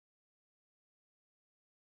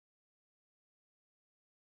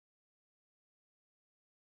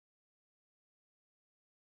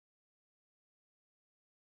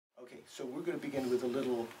Okay, so we're going to begin with a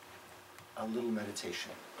little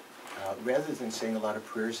meditation. Rather than saying a lot of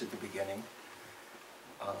prayers at the beginning,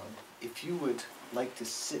 if you would like to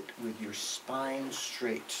sit with your spine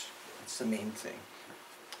straight, that's the main thing,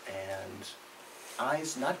 and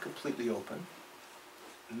eyes not completely open,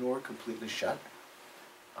 nor completely shut.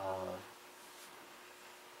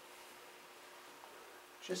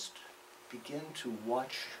 Just begin to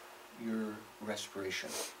watch your respiration.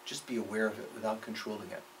 Just be aware of it without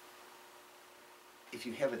controlling it. If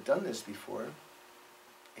you haven't done this before,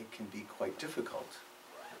 it can be quite difficult.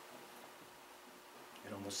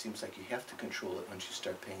 It almost seems like you have to control it once you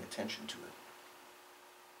start paying attention to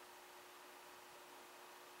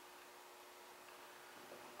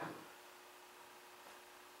it.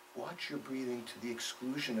 Watch your breathing to the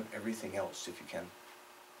exclusion of everything else, if you can.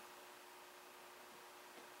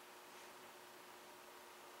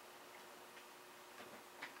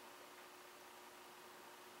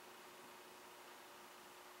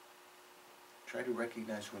 Try to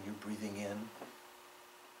recognize when you're breathing in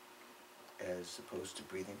as opposed to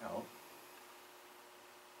breathing out.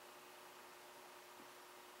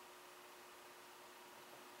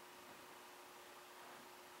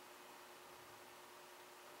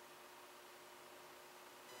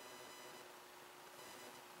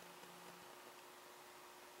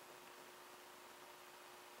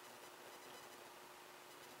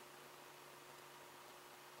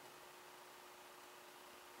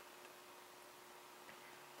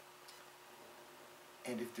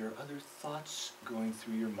 And if there are other thoughts going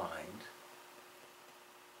through your mind,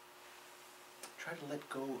 try to let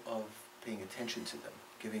go of paying attention to them,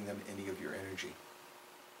 giving them any of your energy.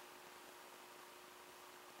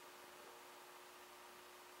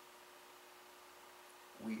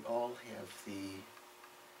 We all have the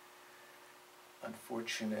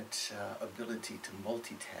unfortunate ability to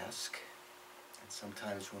multitask, and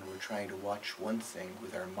sometimes when we're trying to watch one thing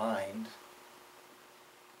with our mind,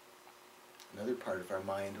 another part of our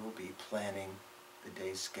mind will be planning the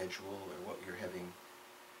day's schedule or what you're having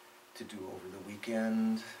to do over the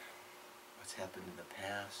weekend, what's happened in the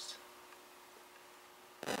past.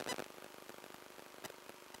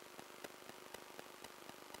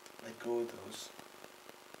 Let go of those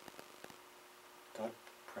thought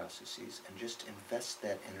processes and just invest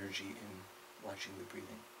that energy in watching the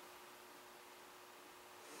breathing.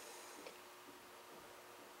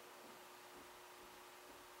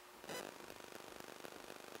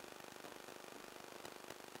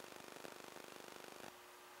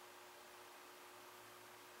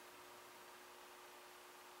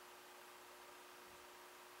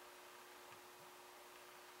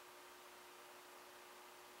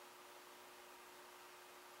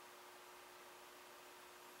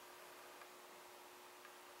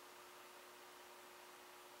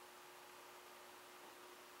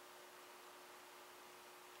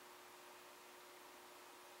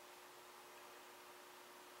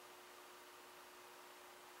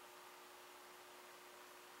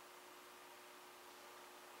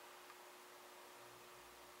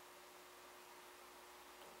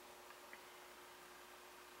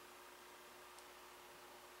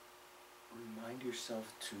 Remind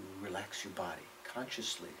yourself to relax your body.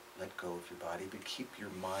 Consciously let go of your body, but keep your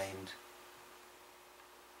mind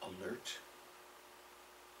alert.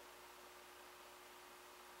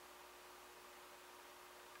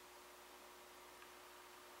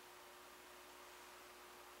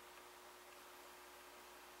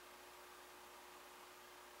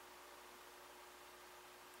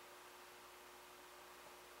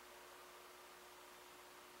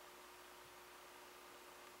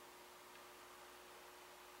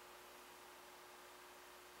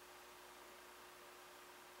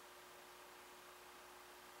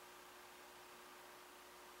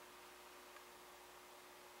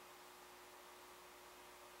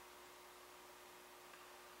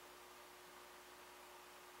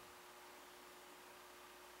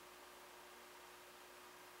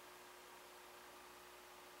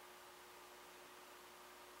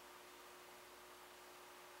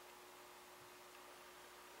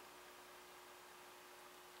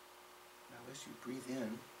 As you breathe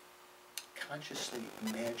in, consciously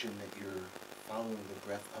imagine that you're following the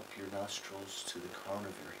breath up your nostrils to the crown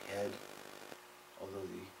of your head, although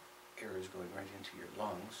the air is going right into your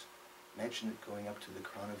lungs. Imagine it going up to the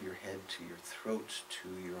crown of your head, to your throat, to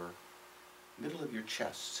your middle of your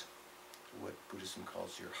chest, what Buddhism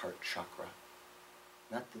calls your heart chakra.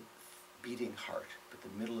 Not the beating heart, but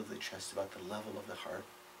the middle of the chest, about the level of the heart.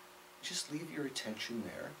 Just leave your attention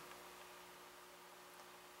there.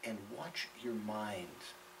 And watch your mind,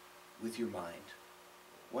 with your mind,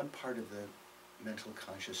 one part of the mental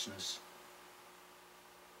consciousness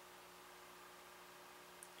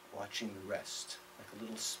watching the rest, like a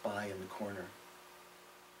little spy in the corner.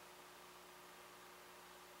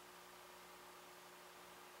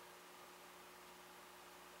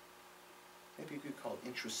 Maybe you could call it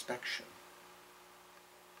introspection.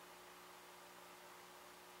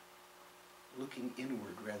 Looking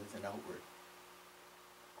inward rather than outward.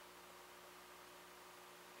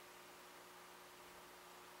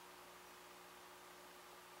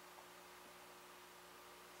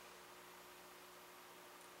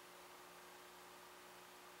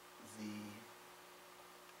 The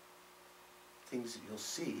things that you'll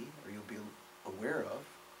see, or you'll be aware of,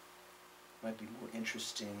 might be more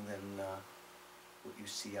interesting than what you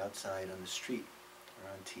see outside on the street or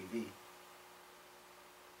on TV.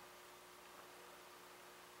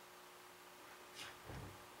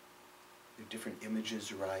 There are different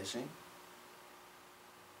images arising.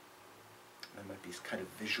 There might be kind of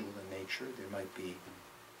visual in nature. There might be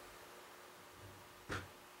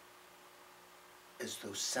as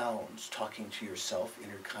though sounds, talking to yourself,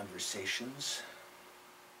 inner conversations.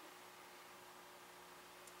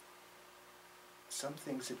 Some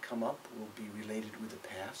things that come up will be related with the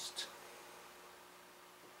past.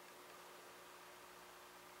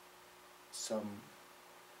 Some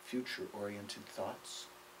future-oriented thoughts,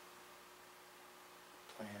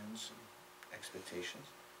 plans, and expectations.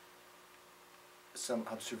 Some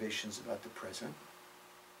observations about the present.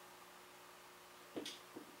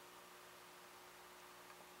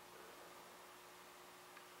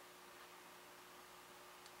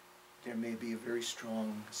 There may be a very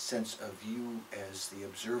strong sense of you as the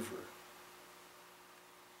observer.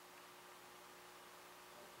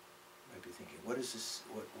 You might be thinking, what is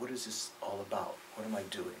this all about? What am I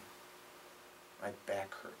doing? My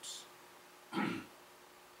back hurts.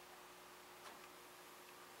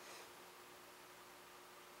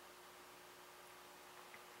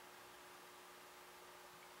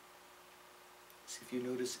 See if you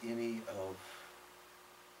notice any of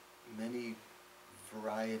many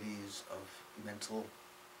varieties of mental,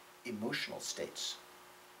 emotional states.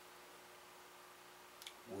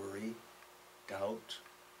 Worry, doubt,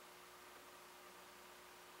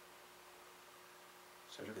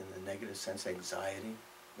 sort of in the negative sense, anxiety,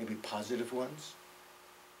 maybe positive ones.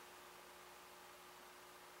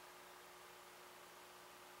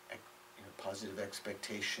 Positive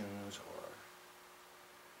expectations, or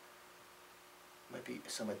might be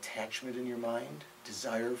some attachment in your mind,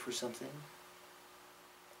 desire for something.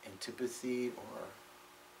 Antipathy or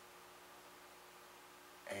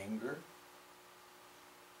anger.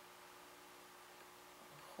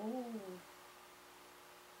 Whole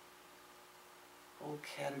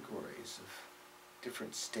categories of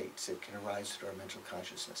different states that can arise through our mental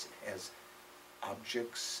consciousness as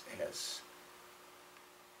objects, as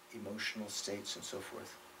emotional states, and so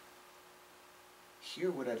forth. Here,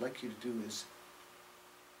 what I'd like you to do is,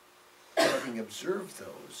 having observed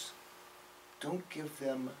those, don't give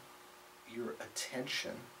them your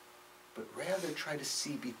attention, but rather try to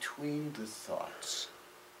see between the thoughts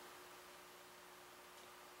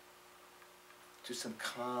to some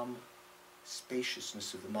calm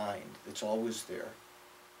spaciousness of the mind that's always there.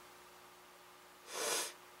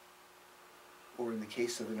 Or in the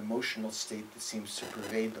case of an emotional state that seems to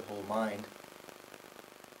pervade the whole mind,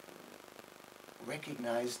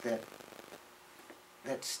 recognize that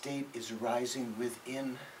that state is arising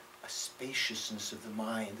within a spaciousness of the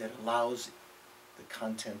mind that allows the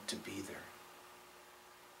content to be there.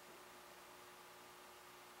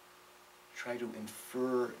 Try to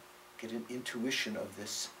infer, get an intuition of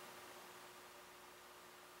this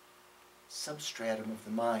substratum of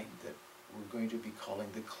the mind that we're going to be calling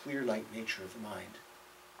the clear light nature of the mind.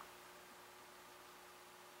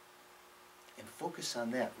 And focus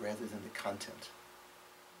on that rather than the content.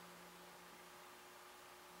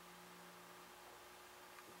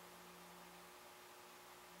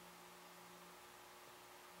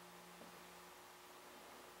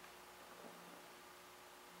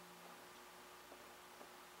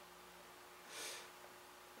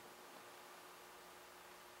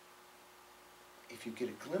 If you get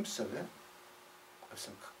a glimpse of it, of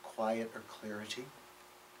some quiet or clarity,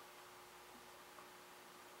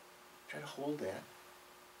 try to hold that.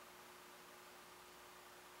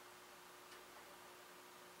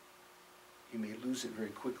 You may lose it very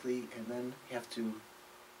quickly and then have to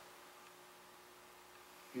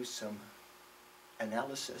use some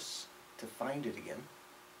analysis to find it again,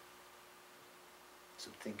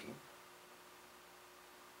 some thinking.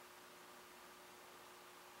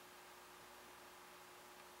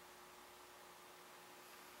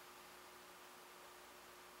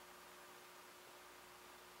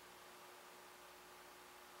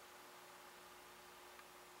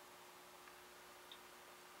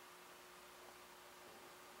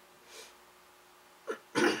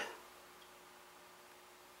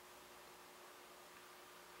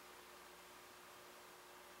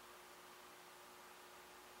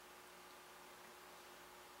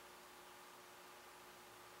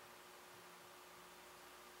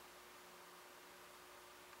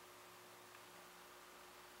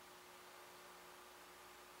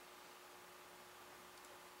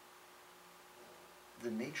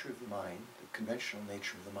 nature of the mind, the conventional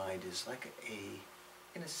nature of the mind is like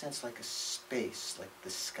in a sense, like a space, like the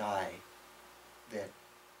sky, that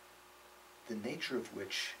the nature of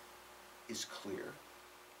which is clear,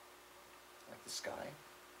 like the sky,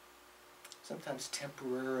 sometimes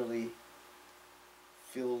temporarily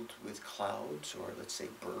filled with clouds, or let's say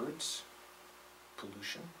birds,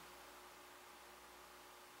 pollution.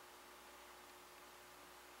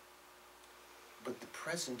 But the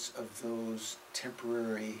presence of those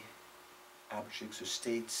temporary objects or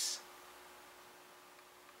states,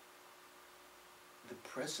 the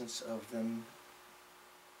presence of them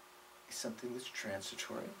is something that's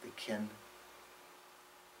transitory, that can,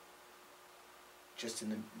 just in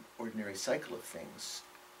the ordinary cycle of things,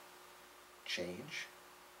 change.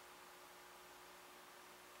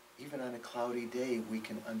 Even on a cloudy day, we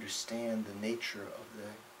can understand the nature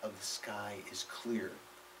of the sky is clear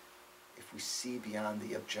if we see beyond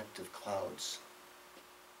the objective clouds.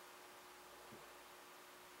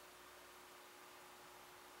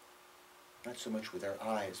 Not so much with our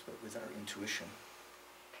eyes, but with our intuition.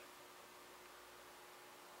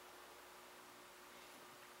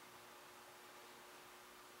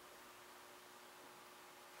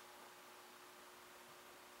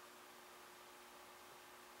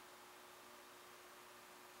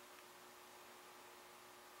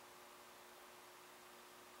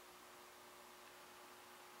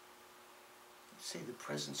 Say the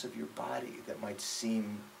presence of your body that might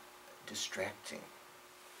seem distracting,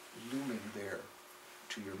 looming there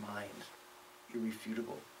to your mind,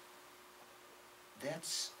 irrefutable.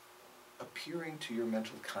 That's appearing to your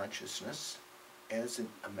mental consciousness as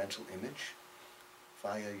a mental image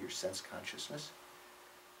via your sense consciousness.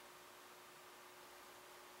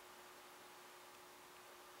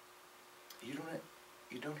 You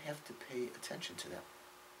don't have to pay attention to that.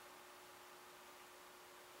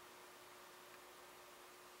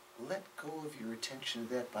 Let go of your attention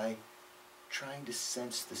to that by trying to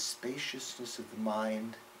sense the spaciousness of the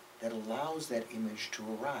mind that allows that image to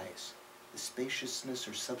arise, the spaciousness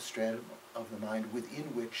or substratum of the mind within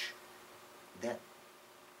which that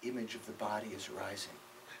image of the body is arising.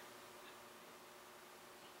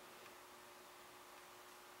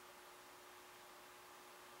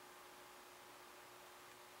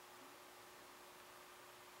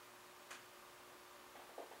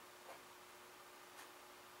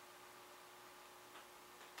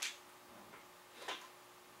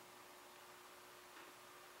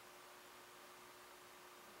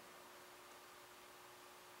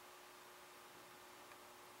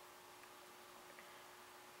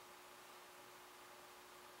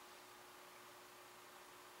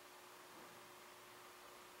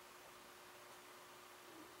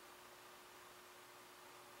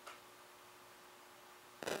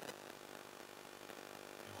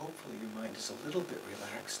 Hopefully your mind is a little bit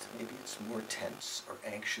relaxed. Maybe it's more tense or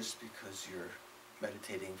anxious because you're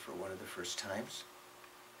meditating for one of the first times.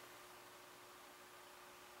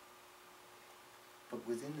 But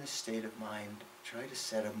within this state of mind, try to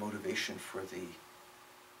set a motivation for the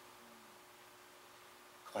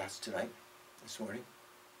class tonight, this morning.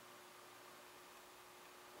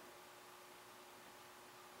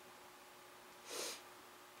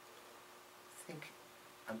 Think,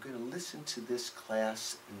 I'm going to listen to this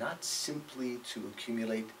class not simply to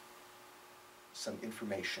accumulate some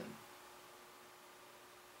information,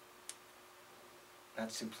 not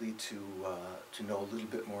simply to know a little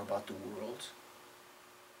bit more about the world,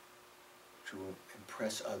 to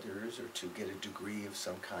impress others, or to get a degree of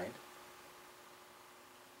some kind.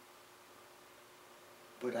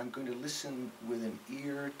 But I'm going to listen with an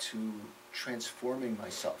ear to transforming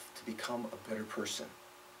myself, to become a better person,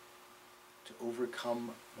 to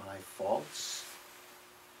overcome my faults,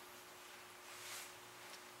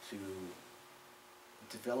 to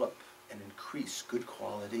develop and increase good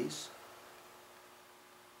qualities,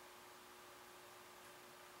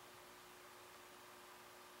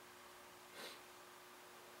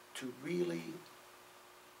 to really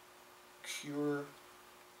cure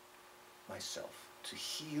myself, to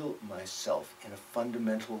heal myself in a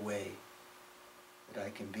fundamental way, that I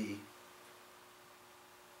can be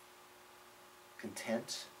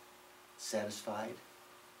content, satisfied,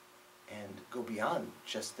 and go beyond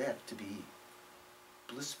just that, to be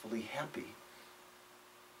blissfully happy.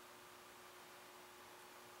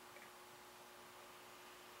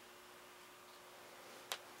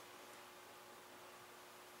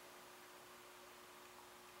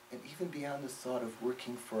 And even beyond the thought of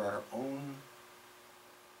working for our own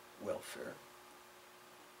welfare,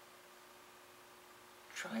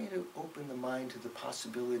 try to open the mind to the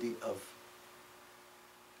possibility of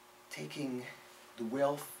taking the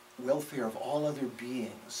wealth welfare of all other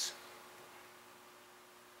beings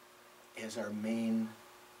as our main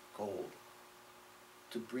goal,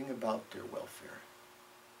 to bring about their welfare.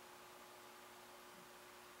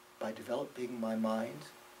 By developing my mind,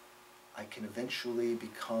 I can eventually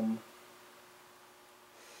become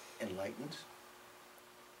enlightened,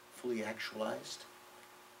 fully actualized,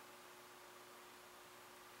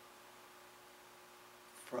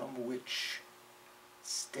 from which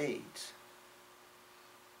state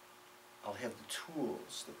I'll have the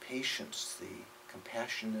tools, the patience, the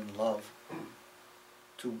compassion and love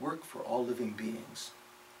to work for all living beings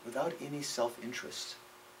without any self-interest.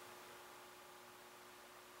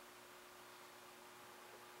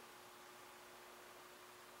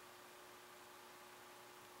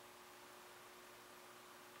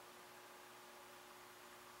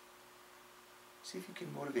 See if you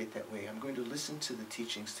can motivate that way. I'm going to listen to the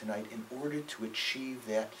teachings tonight in order to achieve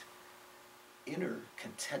that inner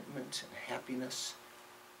contentment and happiness,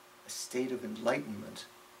 a state of enlightenment,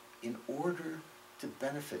 in order to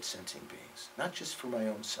benefit sentient beings, not just for my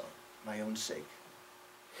own self, my own sake,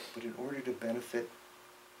 but in order to benefit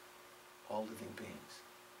all living beings.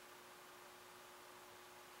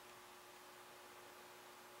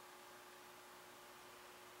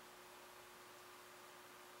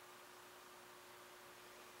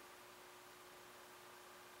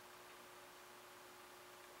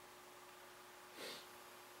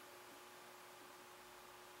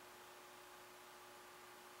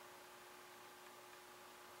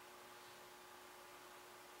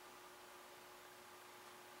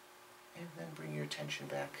 And then bring your attention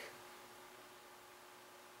back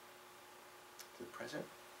to the present.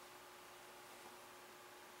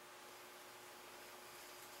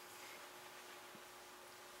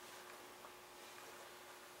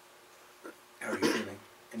 How are you feeling?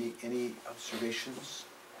 Any observations?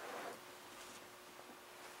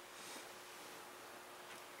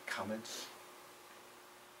 Comments?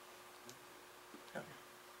 Yeah,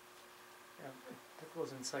 that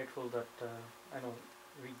was insightful that I know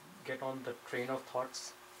we get on the train of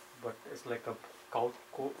thoughts, but it's like a couch.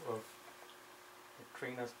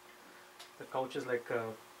 The couch is like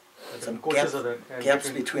Some coaches are there. Gaps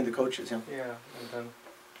between the coaches, yeah. Yeah, and then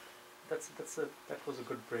that was a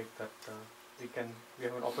good break that we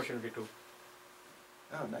have an opportunity to.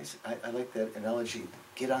 Oh, nice. I like that analogy.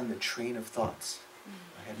 Get on the train of thoughts.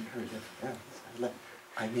 I hadn't heard that. Yeah,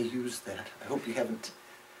 I may use that. I hope you haven't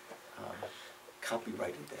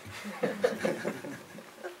copyrighted that.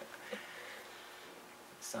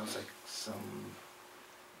 Sounds like some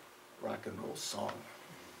rock and roll song.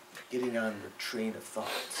 Getting on the train of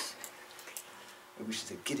thoughts. Maybe we should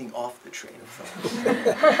say getting off the train of thoughts.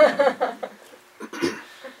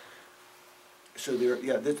 So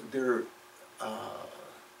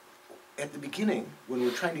at the beginning, when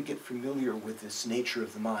we're trying to get familiar with this nature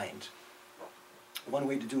of the mind, one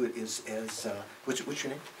way to do it is as, what's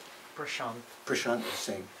your name? Prashant. Prashant was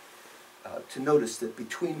saying, to notice that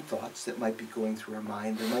between thoughts that might be going through our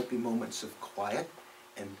mind, there might be moments of quiet,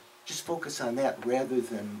 and just focus on that rather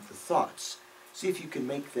than the thoughts. See if you can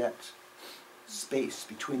make that space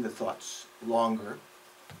between the thoughts longer.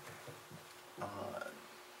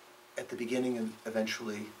 At the beginning, and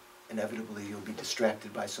eventually, inevitably, you'll be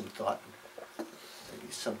distracted by some thought. Maybe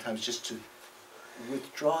sometimes just to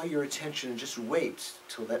withdraw your attention and just wait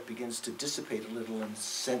till that begins to dissipate a little and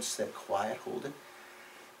sense that quiet, hold it.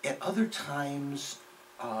 At other times,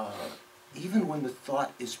 even when the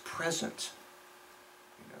thought is present,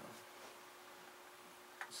 you know,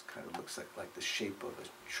 this kind of looks like the shape of a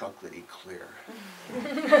chocolatey clear.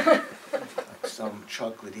 Like some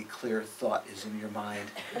chocolatey clear thought is in your mind.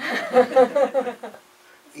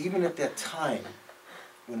 Even at that time,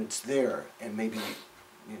 when it's there and maybe,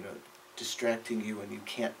 you know, distracting you and you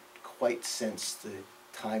can't quite sense the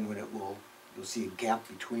time when you'll see a gap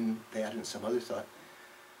between that and some other thought,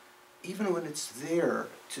 even when it's there,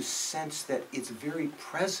 to sense that its very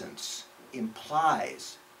presence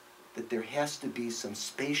implies that there has to be some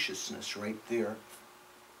spaciousness right there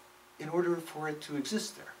in order for it to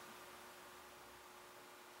exist there.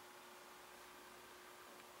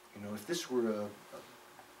 You know, if this were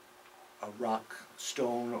a rock,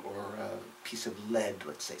 stone, or a piece of lead,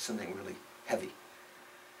 let's say, something really heavy,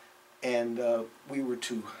 and we were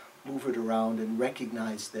to move it around and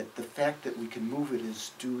recognize that the fact that we can move it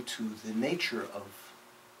is due to the nature of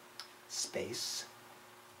space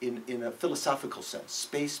in a philosophical sense.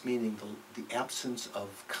 Space meaning the absence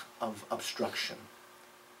of obstruction,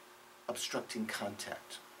 obstructing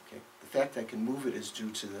contact. Okay? The fact that I can move it is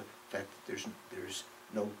due to the fact that there's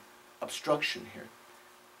no obstruction here,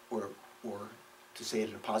 or to say it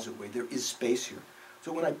in a positive way, there is space here.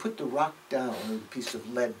 So when I put the rock down, or the piece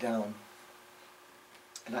of lead down,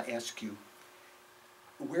 and I ask you,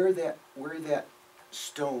 where that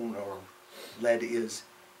stone or lead is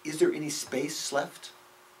there any space left?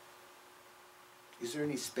 Is there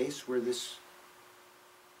any space where this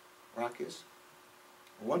rock is?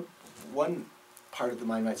 One part of the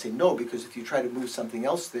mind might say no, because if you try to move something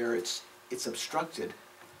else there, it's obstructed.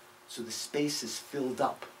 So the space is filled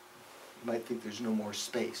up. You might think there's no more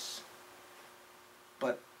space.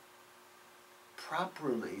 But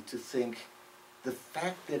properly to think, the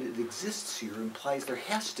fact that it exists here implies there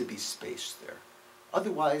has to be space there.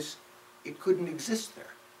 Otherwise, it couldn't exist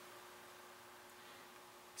there.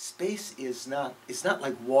 Space is not, it's not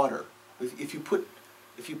like water. If you put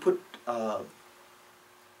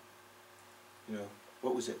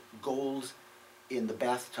what was it, gold in the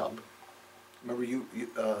bathtub. Remember who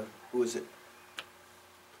was it?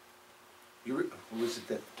 Who was it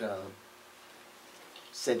that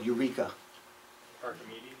said Eureka?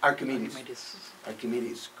 Archimedes,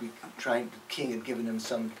 Greek king had given him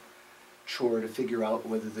some chore to figure out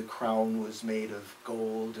whether the crown was made of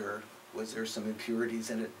gold or was there some impurities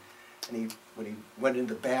in it. And when he went in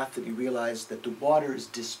the bath and he realized that the water is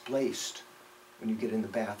displaced when you get in the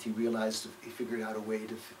bath, he figured out a way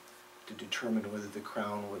to determine whether the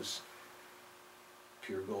crown was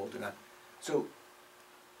pure gold or not. So,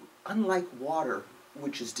 unlike water,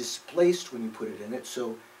 which is displaced when you put it in it,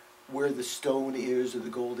 so where the stone is or the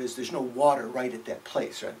gold is, there's no water right at that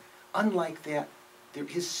place, right? Unlike that, there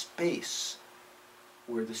is space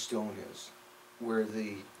where the stone is, where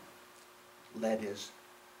the lead is.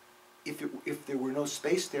 If there were no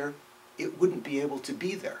space there, it wouldn't be able to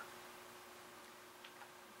be there.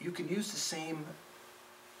 You can use the same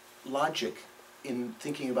logic in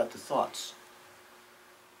thinking about the thoughts.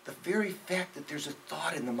 The very fact that there's a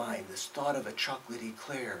thought in the mind, this thought of a chocolate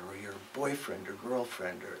eclair, or your boyfriend or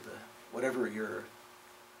girlfriend, or whatever you're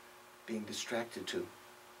being distracted to,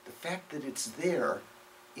 the fact that it's there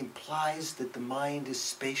implies that the mind is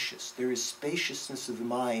spacious. There is spaciousness of the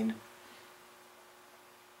mind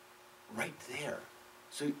right there.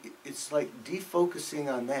 So it's like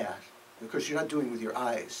defocusing on that. Of course, you're not doing it with your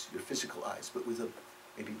eyes, your physical eyes, but with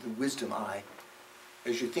maybe the wisdom eye,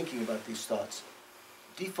 as you're thinking about these thoughts.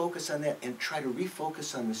 Defocus on that and try to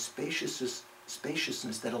refocus on the spaciousness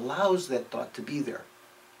that allows that thought to be there.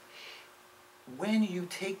 When you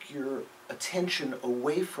take your attention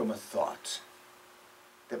away from a thought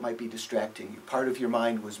that might be distracting you, part of your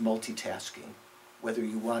mind was multitasking, whether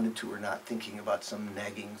you wanted to or not, thinking about some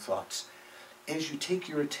nagging thoughts. As you take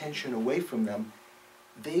your attention away from them,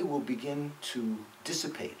 they will begin to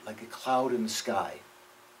dissipate like a cloud in the sky.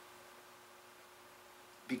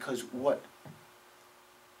 Because what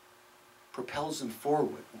propels them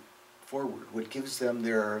forward, what gives them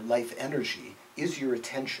their life energy, is your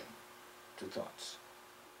attention to thoughts.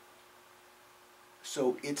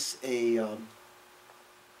 So it's an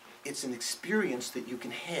experience that you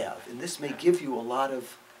can have, and this may give you a lot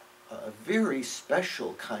of a very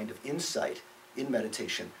special kind of insight in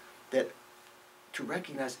meditation, that to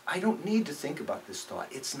recognize, I don't need to think about this thought.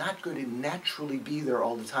 It's not going to naturally be there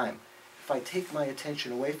all the time. If I take my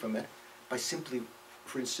attention away from it by simply,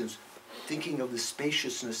 for instance, thinking of the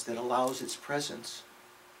spaciousness that allows its presence,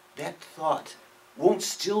 that thought won't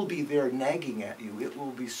still be there nagging at you. It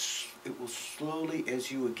will slowly,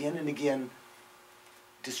 as you again and again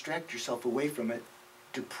distract yourself away from it,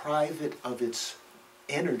 deprive it of its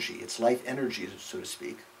energy, its life energy, so to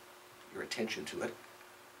speak, your attention to it.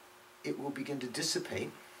 It will begin to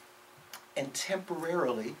dissipate, and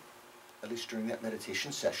temporarily, at least during that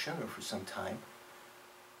meditation session or for some time,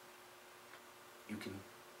 you can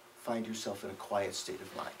find yourself in a quiet state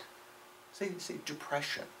of mind. Say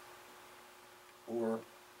depression, or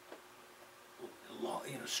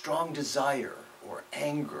strong desire, or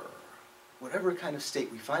anger, whatever kind of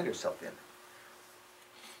state we find ourselves in.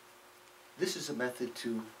 This is a method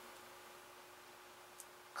to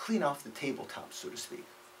clean off the tabletop, so to speak,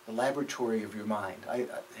 the laboratory of your mind.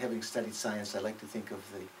 Having studied science, I like to think of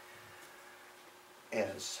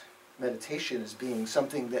as meditation as being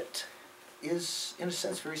something that is, in a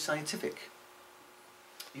sense, very scientific.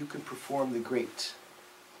 You can perform the great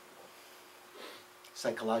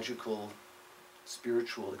psychological,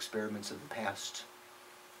 spiritual experiments of the past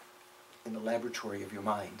in the laboratory of your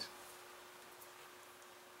mind.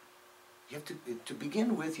 You have to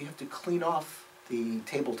begin with, you have to clean off the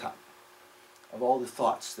tabletop of all the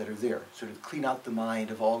thoughts that are there, sort of clean out the mind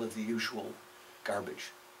of all of the usual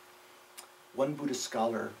garbage. One Buddhist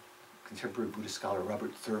scholar, contemporary Buddhist scholar,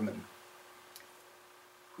 Robert Thurman,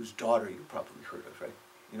 whose daughter you probably heard of, right?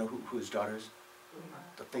 You know who his daughter is?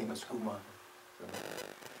 The famous Uma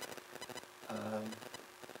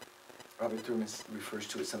Robert Thurman refers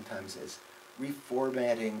to it sometimes as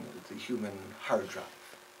reformatting the human hard drive.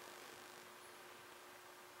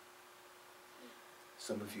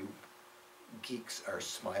 Some of you geeks are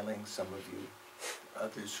smiling, some of you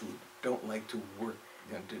others who don't like to work,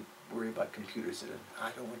 to worry about computers,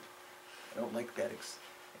 I don't like that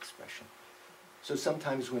expression. So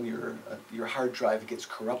sometimes when your hard drive gets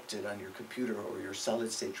corrupted on your computer, or your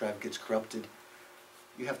solid state drive gets corrupted,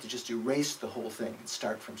 you have to just erase the whole thing and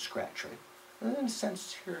start from scratch, right? And in a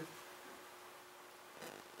sense here,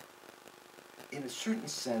 in a certain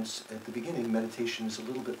sense, at the beginning, meditation is a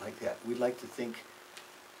little bit like that. We like to think,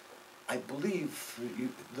 I believe,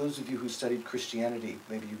 those of you who studied Christianity,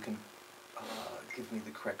 maybe you can give me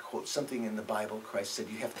the correct quote. Something in the Bible, Christ said,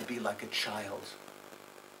 you have to be like a child.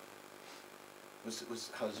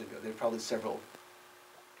 How does it go? There are probably several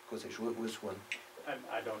quotations. What was one?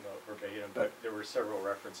 I don't know verbatim, but there were several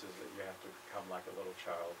references that you have to become like a little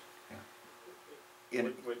child. Yeah.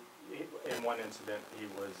 In one incident, he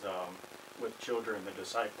was with children. The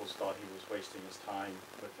disciples thought he was wasting his time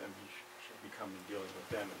with them. He should become dealing with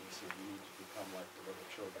them, and he said, "You need to become like the little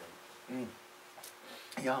children."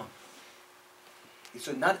 Yeah.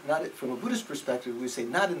 So not from a Buddhist perspective, we say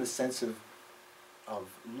not in the sense of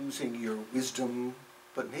losing your wisdom,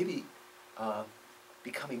 but maybe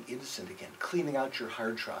becoming innocent again, cleaning out your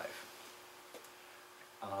hard drive.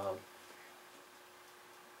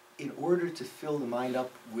 In order to fill the mind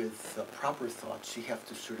up with proper thoughts, you have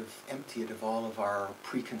to sort of empty it of all of our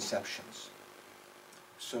preconceptions.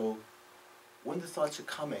 So when the thoughts are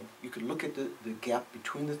coming, you can look at the gap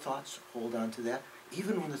between the thoughts, hold on to that.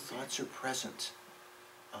 Even when the thoughts are present,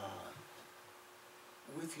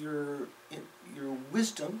 with your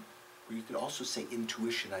wisdom, or you could also say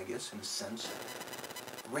intuition, I guess, in a sense,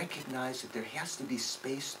 recognize that there has to be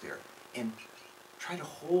space there, and try to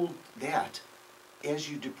hold that. As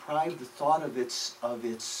you deprive the thought of its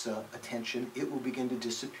attention, it will begin to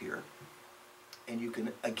disappear, and you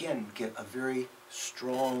can again get a very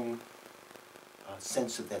strong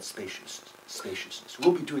sense of that spaciousness.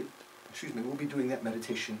 We'll be doing that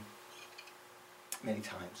meditation many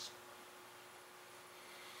times.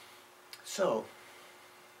 So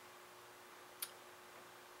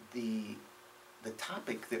the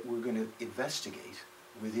topic that we're going to investigate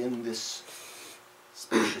within this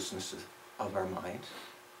spaciousness of our mind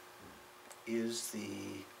is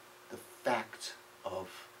the fact of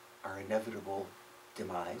our inevitable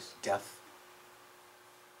demise, death,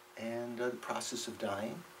 and the process of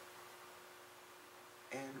dying,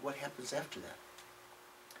 and what happens after that.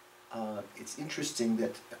 It's interesting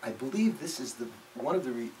that I believe this is one of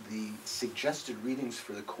the suggested readings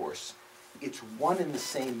for the Course. It's one in the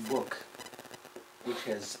same book, which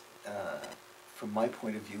has, from my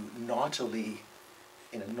point of view, naughtily,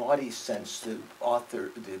 in a naughty sense, the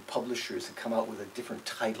publishers have come out with a different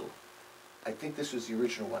title. I think this was the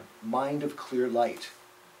original one, Mind of Clear Light,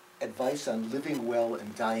 Advice on Living Well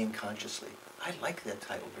and Dying Consciously. I like that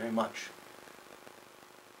title very much.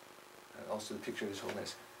 And also the picture of His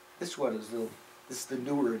Holiness. This one is this is the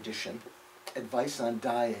newer edition, Advice on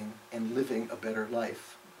Dying and Living a Better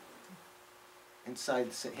Life. Inside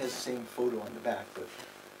it has the same photo on the back, but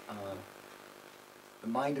the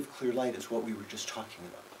Mind of Clear Light is what we were just talking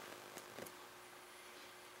about.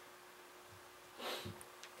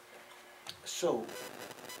 So,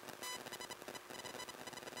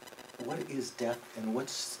 what is death, and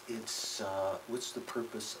what's the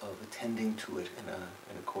purpose of attending to it in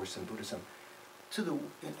a course in Buddhism?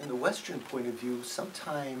 In the Western point of view,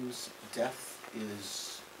 sometimes death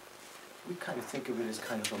is, we kind of think of it as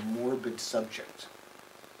kind of a morbid subject.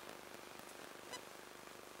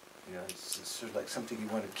 You know, it's sort of like something you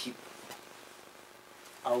want to keep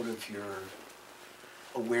out of your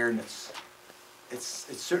awareness. It's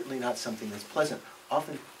certainly not something that's pleasant.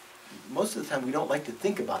 Often, most of the time, we don't like to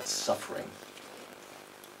think about suffering.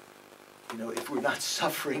 You know, if we're not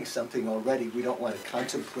suffering something already, we don't want to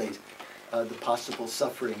contemplate the possible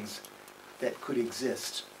sufferings that could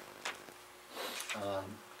exist.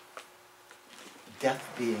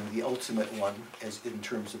 Death being the ultimate one, as in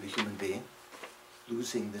terms of a human being,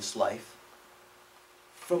 losing this life.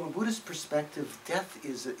 From a Buddhist perspective, death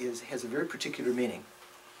has a very particular meaning.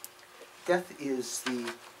 Death is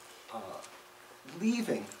the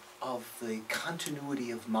leaving of the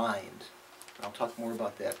continuity of mind. I'll talk more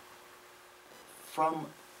about that. From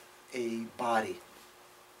a body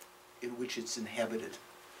in which it's inhabited.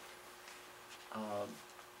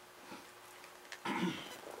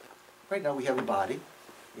 Right now we have a body,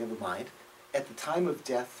 we have a mind. At the time of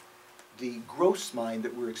death, the gross mind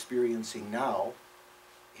that we're experiencing now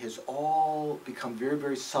has all become very,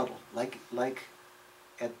 very subtle, like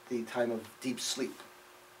at the time of deep sleep.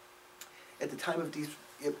 At the time of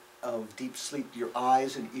deep sleep, your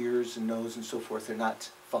eyes and ears and nose and so forth are not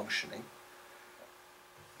functioning.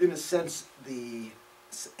 In a sense, the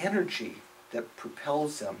energy that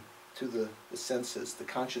propels them to the senses, the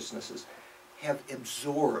consciousnesses, have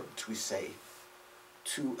absorbed, we say,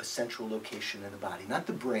 to a central location in the body. Not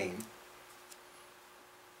the brain,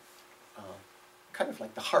 kind of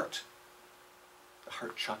like the heart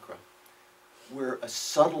chakra, where a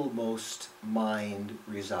subtlemost mind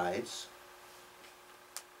resides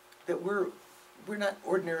that we're not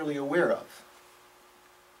ordinarily aware of.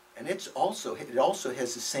 And it also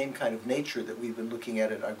has the same kind of nature that we've been looking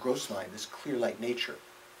at in our gross mind, this clear light nature,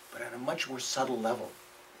 but on a much more subtle level.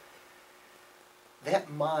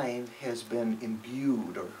 That mind has been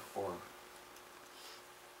imbued or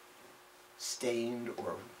stained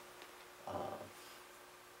or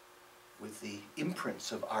with the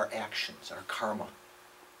imprints of our actions, our karma.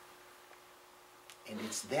 And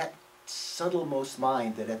it's that subtlemost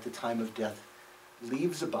mind that at the time of death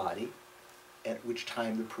leaves a body, at which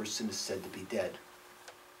time the person is said to be dead.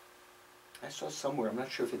 I saw somewhere, I'm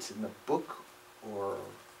not sure if it's in the book or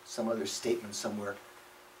some other statement somewhere,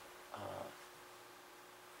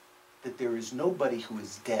 that there is nobody who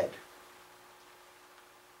is dead.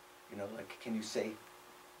 You know, like, can you say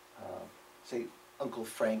Uncle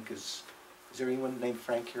Frank is there anyone named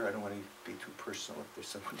Frank here? I don't want to be too personal if there's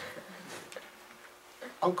someone.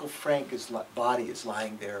 Uncle Frank's body is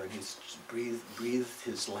lying there and he's breathed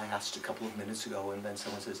his last a couple of minutes ago, and then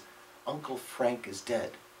someone says, Uncle Frank is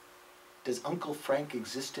dead. Does Uncle Frank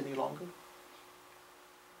exist any longer?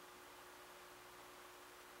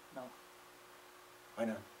 No. Why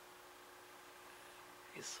not?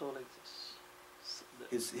 His soul exists.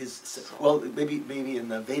 Well, maybe in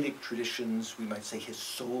the Vedic traditions we might say his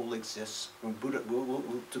soul exists. When Buddha, we'll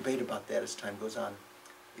debate about that as time goes on.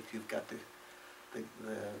 If you've got the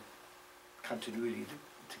continuity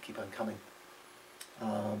to keep on coming.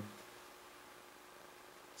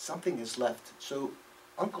 Something is left. So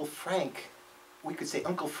Uncle Frank, we could say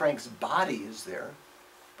Uncle Frank's body is there,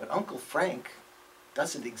 but Uncle Frank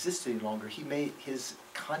doesn't exist any longer. His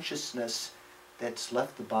consciousness that's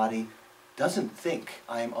left the body doesn't think,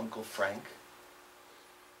 I am Uncle Frank.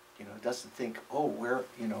 You know, doesn't think, oh,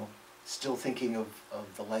 still thinking of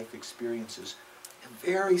the life experiences. A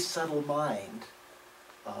very subtle mind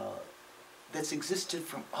that's existed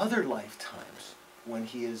from other lifetimes, when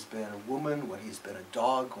he has been a woman, when he's been a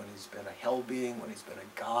dog, when he's been a hell being, when he's been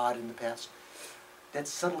a god in the past. That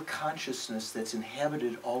subtle consciousness that's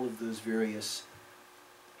inhabited all of those various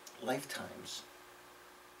lifetimes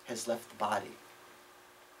has left the body.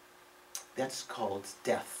 That's called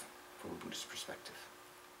death from a Buddhist perspective.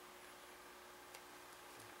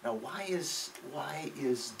 Now, why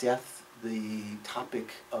is death the topic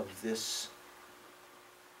of this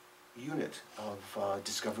unit of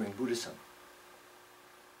discovering Buddhism?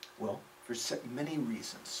 Well, for many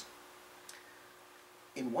reasons.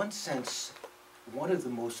 In one sense, one of the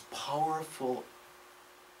most powerful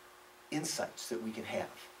insights that we can have,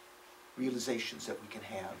 realizations that we can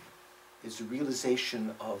have, is the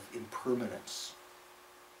realization of impermanence.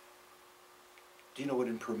 Do you know what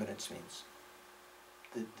impermanence means?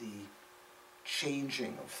 The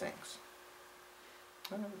changing of things.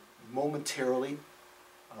 Momentarily,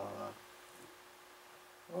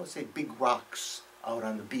 let's say big rocks out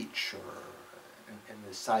on the beach or in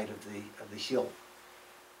the side of the hill.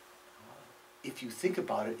 If you think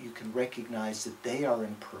about it, you can recognize that they are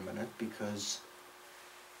impermanent because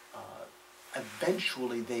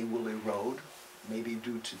eventually they will erode, maybe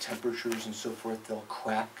due to temperatures and so forth. They'll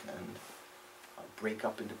crack and break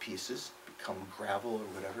up into pieces, become gravel or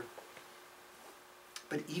whatever.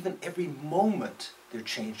 But even every moment they're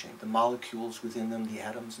changing, the molecules within them, the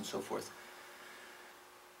atoms and so forth.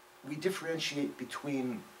 We differentiate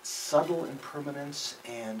between subtle impermanence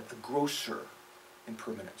and a grosser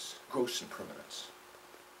impermanence, gross impermanence.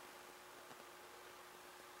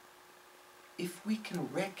 If we can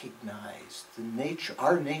recognize the nature,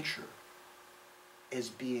 our nature, as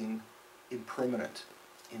being impermanent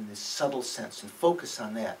in this subtle sense and focus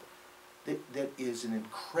on that, that is an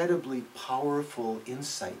incredibly powerful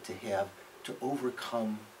insight to have to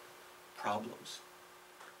overcome problems.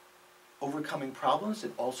 Overcoming problems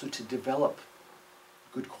and also to develop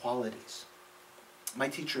good qualities. My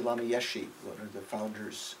teacher, Lama Yeshe, one of the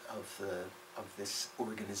founders of this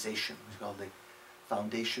organization, it's called the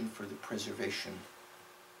Foundation for the Preservation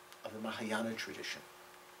of the Mahayana Tradition,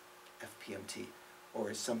 FPMT,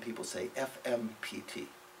 or as some people say, FMPT.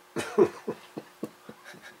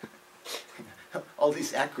 all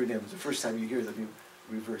these acronyms. The first time you hear them, you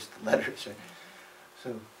reverse the letters, right?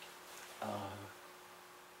 So,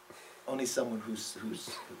 only someone who's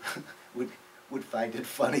would find it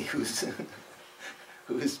funny who's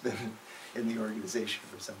who has been in the organization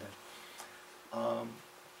for some time.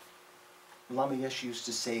 Lama Yeshe used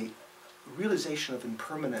to say, realization of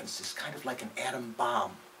impermanence is kind of like an atom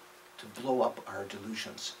bomb to blow up our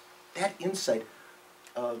delusions. That insight,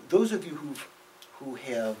 those of you who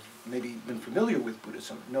have maybe been familiar with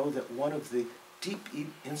Buddhism know that one of the deep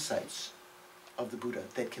insights of the Buddha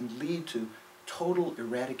that can lead to total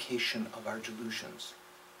eradication of our delusions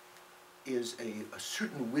is a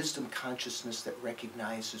certain wisdom consciousness that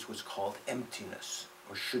recognizes what's called emptiness,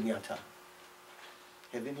 or shunyata.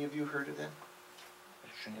 Have any of you heard of that?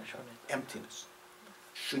 Shunyata. Emptiness.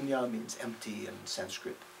 Shunya means empty in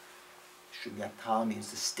Sanskrit. Shunyata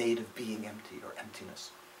means the state of being empty, or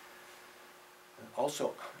emptiness.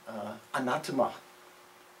 Also, anattama.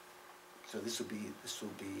 So this will be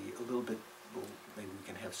a little bit. Well, maybe we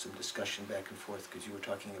can have some discussion back and forth, because you were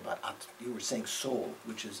talking about you were saying soul,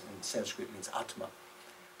 which is in Sanskrit means atma.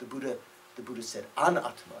 The Buddha said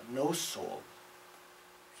anatma, no soul.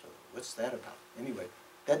 So what's that about? Anyway,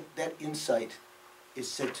 that insight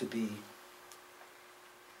is said to be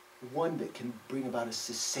one that can bring about a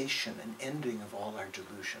cessation, an ending of all our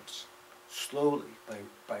delusions, slowly,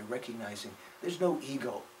 by recognizing there's no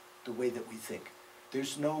ego the way that we think.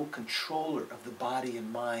 There's no controller of the body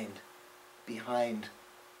and mind behind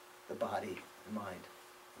the body and mind.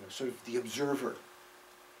 You know, sort of the observer,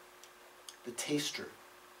 the taster.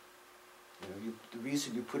 You know, the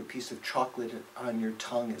reason you put a piece of chocolate on your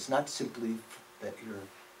tongue is not simply that your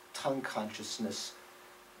tongue consciousness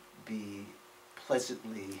be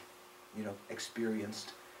pleasantly, you know,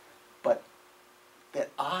 experienced, but that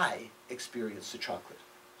I experience the chocolate.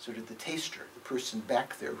 Sort of the taster, the person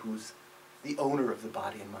back there who's the owner of the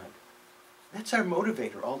body and mind. That's our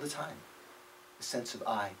motivator all the time, the sense of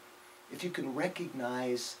I. If you can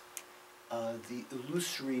recognize the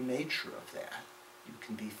illusory nature of that, you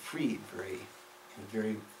can be freed in a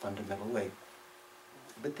very fundamental way.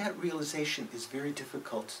 But that realization is very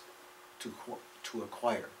difficult to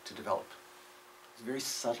acquire, to develop. It's very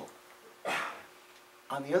subtle.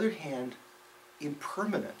 On the other hand,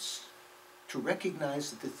 impermanence, to recognize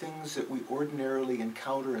that the things that we ordinarily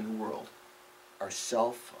encounter in the world, our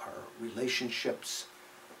self, our relationships,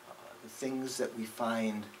 the things that we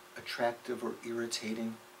find attractive or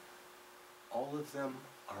irritating, all of them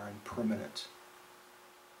are impermanent.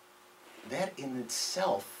 That in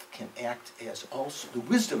itself can act as also the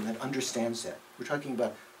wisdom that understands that. We're talking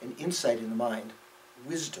about an insight in the mind,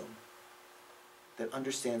 wisdom that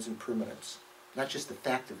understands impermanence. Not just the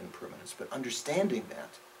fact of impermanence, but understanding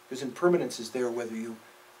that. Because impermanence is there whether you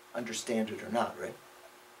understand it or not, right?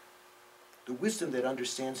 The wisdom that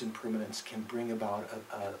understands impermanence can bring about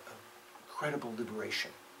a credible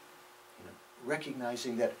liberation. You know,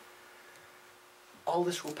 recognizing that all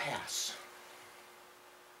this will pass.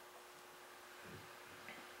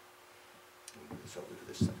 Let's over to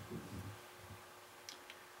this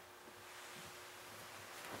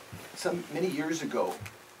thing. Many years ago,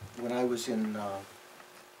 when I was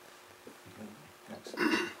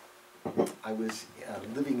I was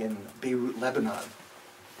living in Beirut, Lebanon,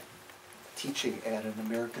 teaching at an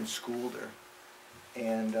American school there.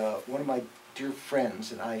 And one of my dear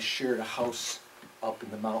friends and I shared a house up in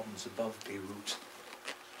the mountains above Beirut.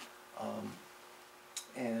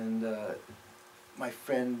 My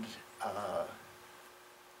friend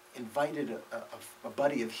invited a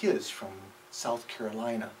buddy of his from South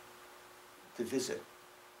Carolina to visit.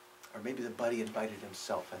 Or maybe the buddy invited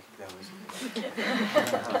himself. I think that was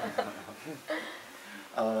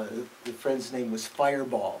it. The friend's name was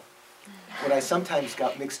Fireball. When I sometimes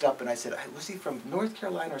got mixed up and I said, was he from North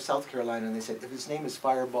Carolina or South Carolina? And they said, if his name is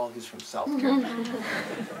Fireball, he's from South Carolina.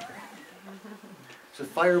 So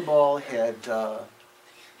Fireball had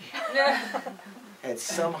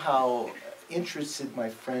somehow interested my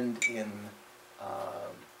friend in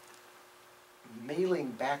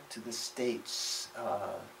mailing back to the States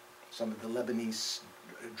some of the Lebanese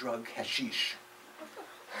drug hashish.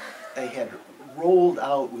 They had rolled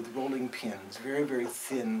out with rolling pins, very, very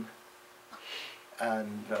thin,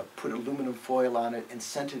 and put aluminum foil on it and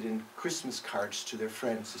sent it in Christmas cards to their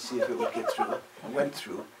friends to see if it would get through. It went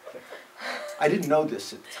through. I didn't know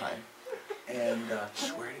this at the time, and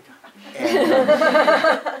swear to God.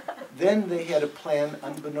 And then they had a plan,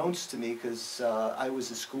 unbeknownst to me, because I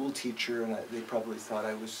was a school teacher, and they probably thought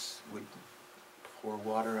I would pour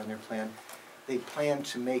water on their plan. They planned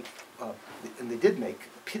to make, and they did make,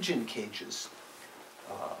 pigeon cages.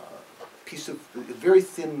 A piece of very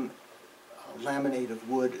thin laminate of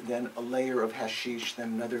wood, then a layer of hashish, then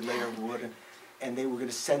another layer of wood, and they were going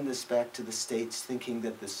to send this back to the States thinking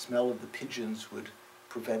that the smell of the pigeons would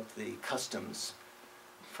prevent the customs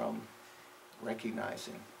from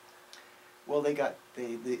recognizing. Well, they got,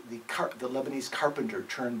 the Lebanese carpenter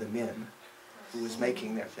turned them in, who was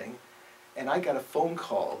making their thing, and I got a phone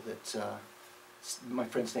call that, my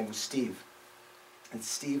friend's name was Steve, and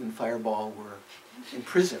Steve and Fireball were in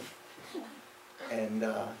prison. And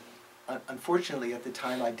unfortunately, at the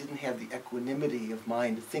time, I didn't have the equanimity of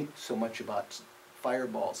mind to think so much about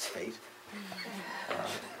Fireball's fate.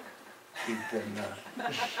 He'd been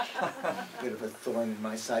a bit of a thorn in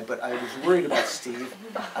my side, but I was worried about Steve.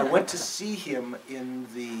 I went to see him in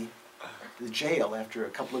the jail after a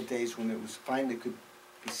couple of days when it was finally could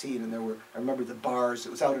be seen, and there were, I remember the bars,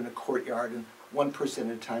 it was out in a courtyard, and one person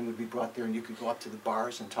at a time would be brought there, and you could go up to the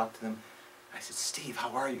bars and talk to them. I said, Steve,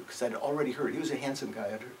 how are you? Because I'd already heard, he was a handsome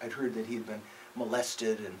guy, I'd heard that he had been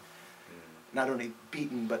molested and not only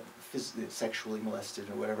beaten, but physically, sexually molested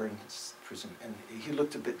or whatever in his prison. And he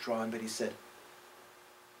looked a bit drawn, but he said,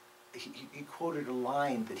 he quoted a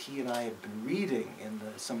line that he and I had been reading in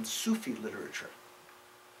some Sufi literature.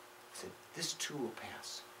 He said, this too will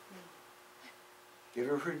pass. You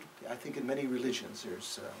ever heard, I think in many religions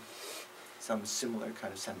there's some similar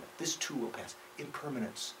kind of sentiment. This too will pass.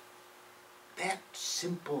 Impermanence. That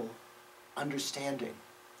simple understanding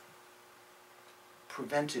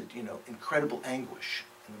prevented, incredible anguish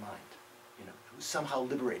in the mind. It was somehow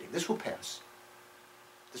liberating. This will pass.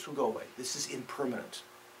 This will go away. This is impermanent.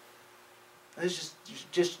 And this is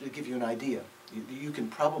just to give you an idea. You can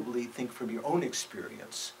probably think from your own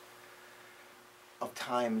experience of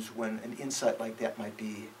times when an insight like that might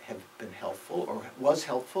have been helpful, or was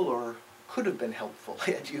helpful, or could have been helpful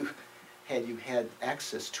had you had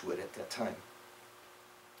access to it at that time.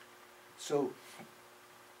 So,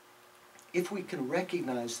 if we can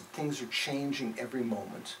recognize that things are changing every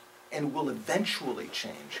moment and will eventually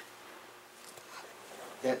change,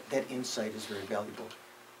 that insight is very valuable.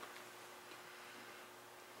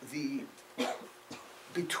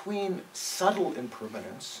 Between subtle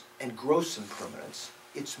impermanence and gross impermanence,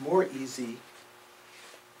 it's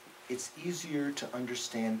easier to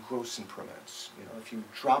understand gross impermanence. If you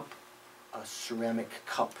drop a ceramic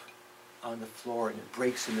cup on the floor and it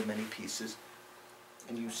breaks into many pieces,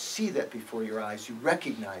 and you see that before your eyes, you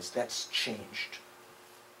recognize that's changed.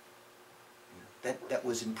 That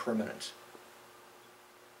was impermanent.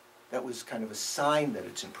 That was kind of a sign that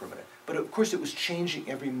it's impermanent. But of course it was changing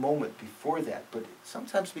every moment before that, but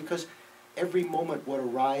sometimes because every moment what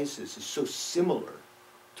arises is so similar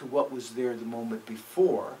to what was there the moment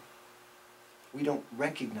before, we don't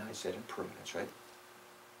recognize that impermanence, right?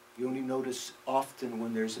 You only notice often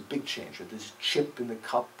when there's a big change, or there's a chip in the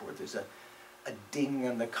cup, or there's a ding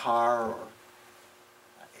on the car, or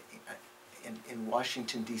in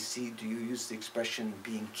Washington, D.C., do you use the expression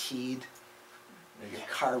being keyed? Your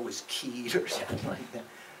car was keyed or something like that.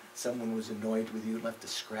 Someone was annoyed with you and left a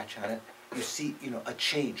scratch on it. You see, a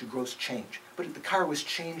change, a gross change. But the car was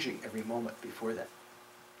changing every moment before that.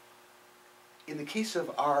 In the case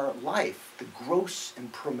of our life, the gross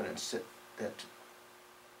impermanence that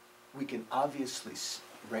we can obviously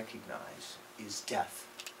recognize is death.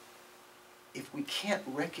 If we can't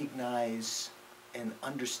recognize and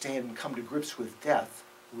understand and come to grips with death,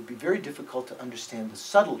 it would be very difficult to understand the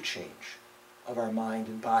subtle change of our mind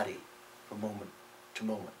and body from moment to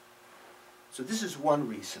moment. So this is one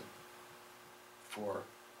reason for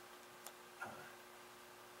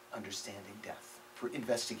understanding death, for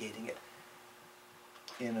investigating it.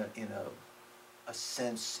 In a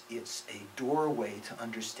sense, it's a doorway to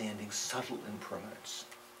understanding subtle impermanence,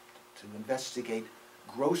 to investigate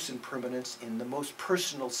gross impermanence in the most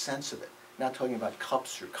personal sense of it. Not talking about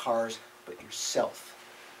cups or cars, but yourself.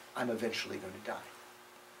 I'm eventually going to die.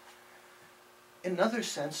 In another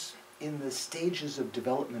sense, in the stages of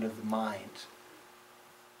development of the mind,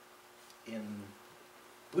 in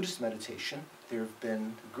Buddhist meditation, there have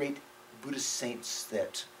been great Buddhist saints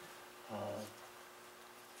that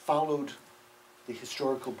followed the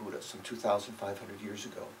historical Buddha some 2,500 years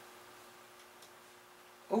ago.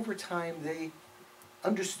 Over time, they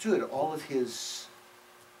understood all of his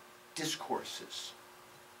discourses.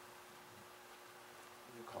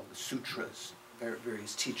 They're called the sutras,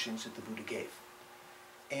 various teachings that the Buddha gave.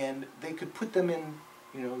 And they could put them in,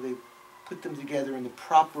 they put them together in the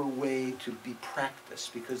proper way to be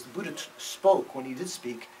practiced, because the Buddha spoke, when he did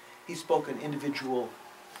speak, he spoke on individual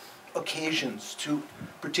occasions to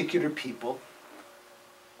particular people,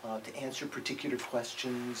 to answer particular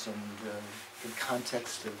questions and in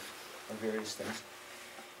context of various things.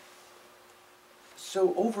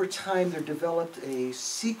 So over time, there developed a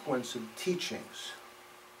sequence of teachings,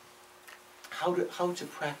 how to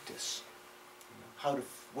practice,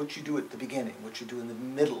 what you do at the beginning, what you do in the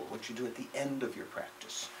middle, what you do at the end of your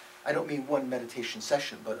practice. I don't mean one meditation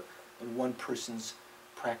session, but one person's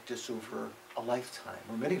practice over a lifetime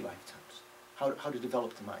or many lifetimes. How to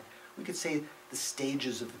develop the mind. We could say the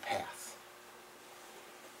stages of the path,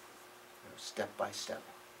 step by step.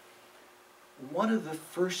 One of the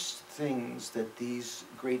first things that these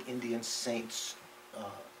great Indian saints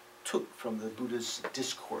took from the Buddha's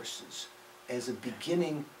discourses as a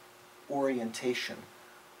beginning orientation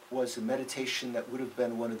was a meditation that would have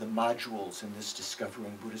been one of the modules in this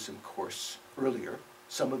Discovering Buddhism course earlier.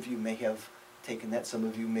 Some of you may have taken that, some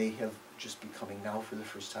of you may have just be coming now for the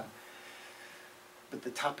first time. But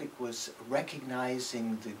the topic was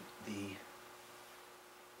recognizing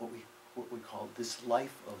what we call this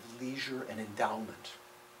life of leisure and endowment.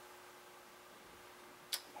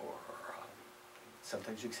 Or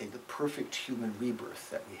sometimes you could say the perfect human rebirth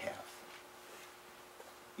that we have.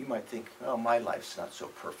 You might think, oh, my life's not so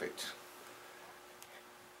perfect.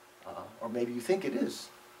 Or maybe you think it is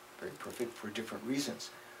very perfect for different reasons.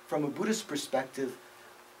 From a Buddhist perspective,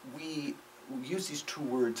 we use these two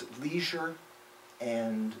words, leisure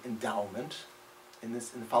and endowment, in the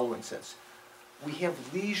following sense. We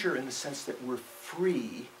have leisure in the sense that we're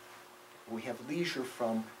free. We have leisure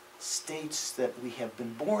from states that we have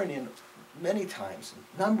been born in many times,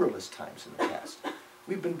 numberless times in the past.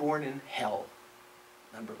 We've been born in hell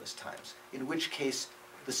numberless times, in which case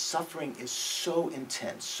the suffering is so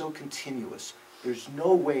intense, so continuous, there's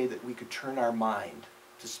no way that we could turn our mind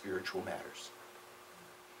to spiritual matters.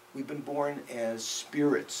 We've been born as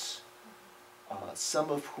spirits, some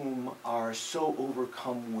of whom are so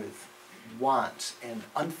overcome with want and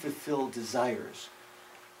unfulfilled desires,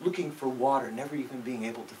 looking for water, never even being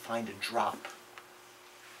able to find a drop.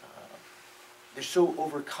 They're so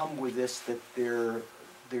overcome with this that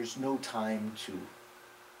there's no time to,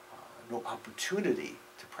 no opportunity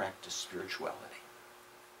to practice spirituality.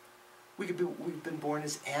 We've been born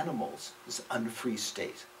as animals, this unfree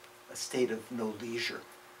state, a state of no leisure.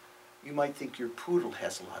 You might think your poodle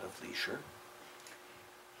has a lot of leisure,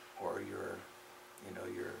 or your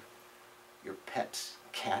pet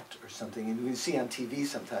cat or something. And you see on TV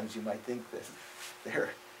sometimes you might think that they're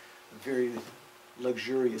a very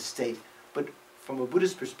luxurious state. But from a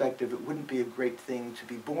Buddhist perspective, it wouldn't be a great thing to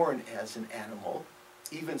be born as an animal,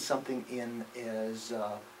 even something in as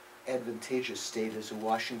advantageous state as a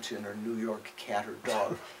Washington or New York cat or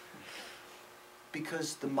dog.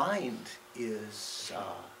 Because the mind is,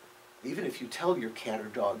 even if you tell your cat or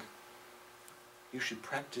dog, you should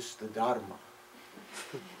practice the Dharma.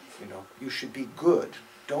 You should be good.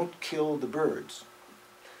 Don't kill the birds.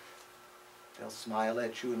 They'll smile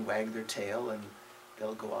at you and wag their tail, and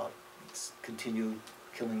they'll go out and continue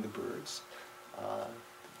killing the birds,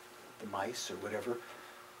 the mice or whatever.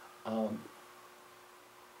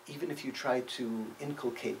 Even if you try to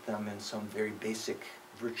inculcate them in some very basic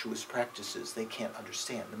virtuous practices, they can't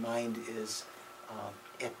understand. The mind is,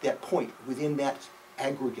 at that point, within that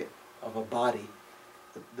aggregate of a body,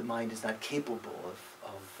 the mind is not capable of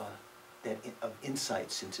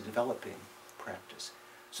insights into developing practice.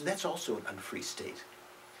 So that's also an unfree state.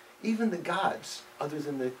 Even the gods, other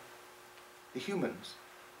than the humans,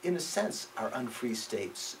 in a sense are unfree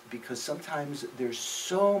states, because sometimes there's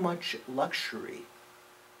so much luxury.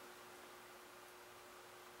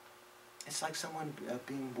 It's like someone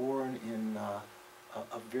being born in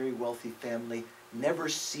a very wealthy family, never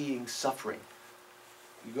seeing suffering.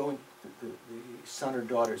 You go in, the son or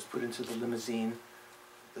daughter is put into the limousine,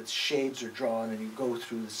 the shades are drawn, and you go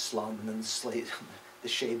through the slum, and then the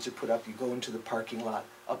shades are put up, you go into the parking lot,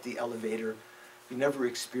 up the elevator. You never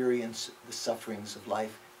experience the sufferings of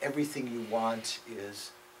life. Everything you want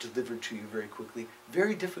is delivered to you very quickly.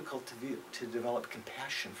 Very difficult to develop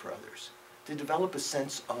compassion for others, to develop a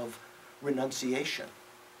sense of renunciation.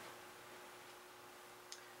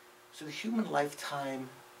 So the human life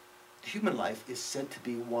is said to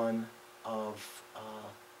be one of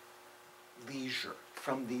leisure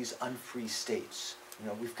from these unfree states.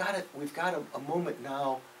 We've got a moment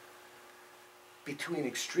now between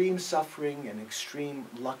extreme suffering and extreme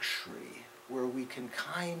luxury, where we can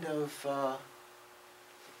kind of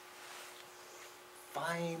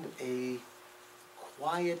find a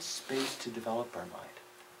quiet space to develop our mind.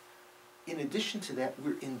 In addition to that,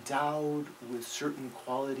 we're endowed with certain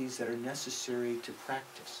qualities that are necessary to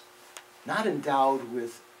practice. Not endowed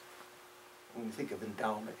with, when you think of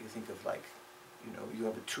endowment, you think of like, you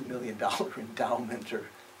have a $2 million endowment, or,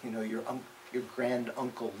 your grand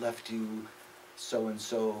uncle left you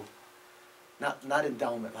so-and-so. not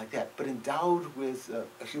endowment like that, but endowed with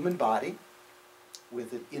a human body,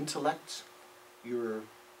 with an intellect. You're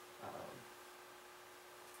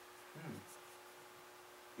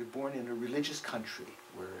born in a religious country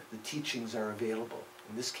where the teachings are available.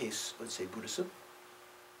 In this case, let's say Buddhism.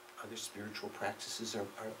 Other spiritual practices are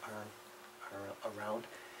around.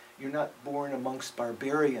 You're not born amongst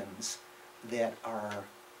barbarians that are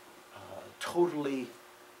totally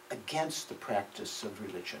against the practice of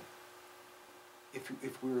religion.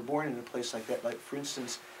 If we were born in a place like that, like for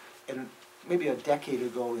instance, maybe a decade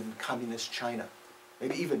ago in communist China,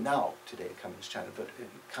 maybe even now today in communist China, but in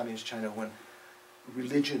communist China when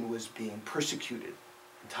religion was being persecuted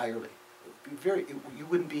entirely, you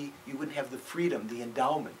wouldn't have the freedom, the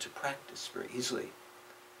endowment to practice very easily.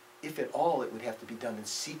 If at all, it would have to be done in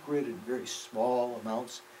secret in very small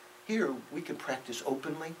amounts. Here, we can practice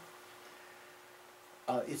openly.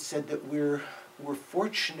 It's said that we're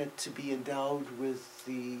fortunate to be endowed with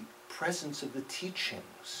the presence of the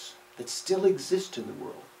teachings that still exist in the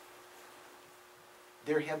world.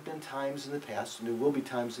 There have been times in the past, and there will be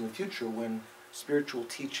times in the future, when spiritual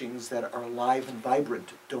teachings that are alive and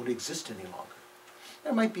vibrant don't exist any longer.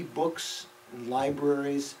 There might be books and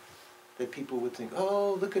libraries that people would think,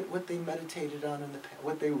 oh, look at what they meditated on in the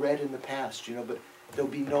what they read in the past, you know, but there'll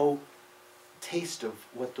be no taste of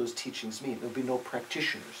what those teachings mean. There'll be no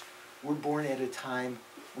practitioners. We're born at a time,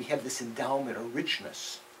 we have this endowment or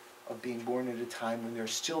richness of being born at a time when there are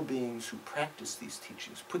still beings who practice these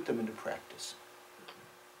teachings, put them into practice.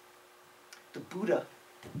 The Buddha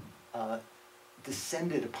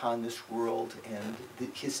descended upon this world, and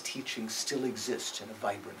his teachings still exist in a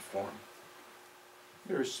vibrant form.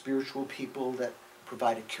 There are spiritual people that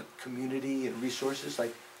provide a community and resources,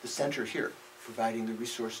 like the center here, providing the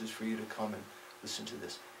resources for you to come and listen to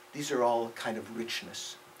this. These are all a kind of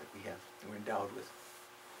richness that we have, that we're endowed with.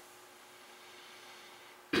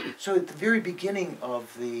 So at the very beginning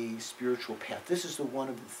of the spiritual path, this is one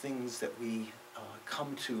of the things that we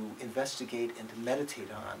come to investigate and to meditate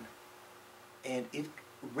on. And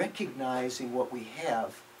recognizing what we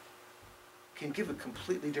have can give a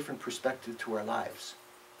completely different perspective to our lives.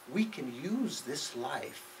 We can use this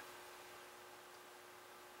life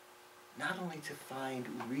not only to find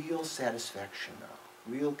real satisfaction now,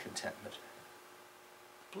 real contentment,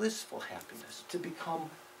 blissful happiness, to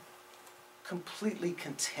become completely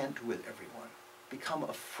content with everyone, become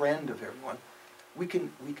a friend of everyone. We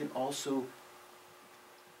can also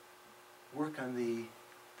work on the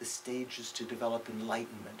stages to develop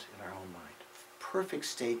enlightenment in our own mind. Perfect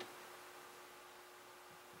state,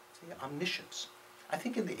 say, omniscience. I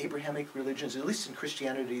think in the Abrahamic religions, at least in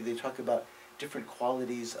Christianity, they talk about different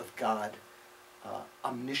qualities of God.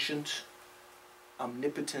 Omniscient,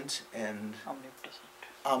 omnipotent, and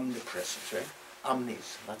omnipresent, right?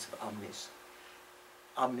 Omnis, lots of omnis.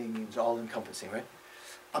 Omni means all-encompassing, right?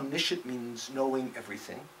 Omniscient means knowing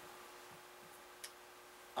everything.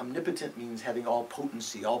 Omnipotent means having all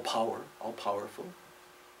potency, all power, all powerful.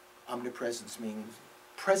 Omnipresence means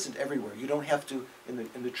present everywhere. You don't have to,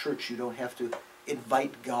 in the church, you don't have to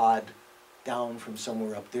invite God down from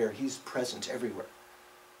somewhere up there. He's present everywhere.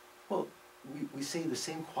 Well, we say the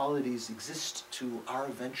same qualities exist to our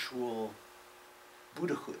eventual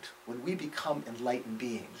Buddhahood. When we become enlightened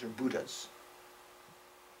beings, or Buddhas,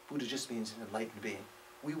 Buddha just means an enlightened being,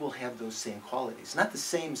 we will have those same qualities. Not the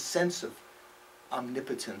same sense of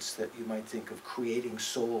omnipotence that you might think of creating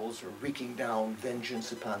souls or wreaking down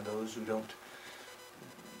vengeance upon those who don't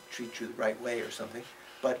treat you the right way or something,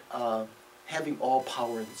 but having all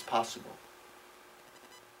power that's possible.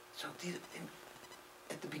 So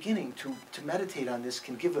at the beginning, to meditate on this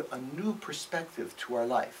can give a new perspective to our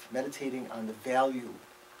life, meditating on the value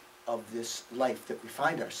of this life that we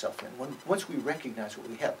find ourselves in. Once we recognize what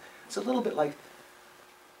we have, it's a little bit like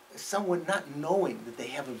someone not knowing that they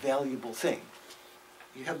have a valuable thing.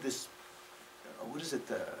 You have this, what is it,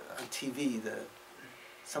 on TV, the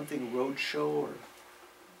something road show, or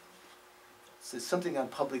it's something on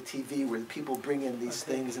public TV where people bring in these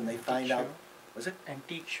things and they find out, was it?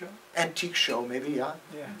 Antique show? Antique show, maybe, yeah?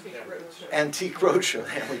 Yeah. Antique roadshow,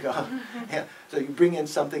 there we go. Yeah. So you bring in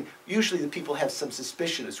something, usually the people have some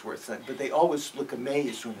suspicion it's worth it, but they always look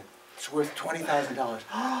amazed when it's worth $20,000.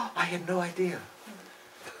 Oh, I had no idea.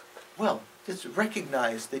 Well, just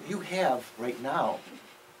recognize that you have right now,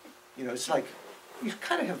 you know, it's like, you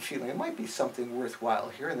kind of have a feeling it might be something worthwhile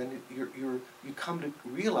here, and then you come to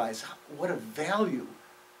realize what a valuable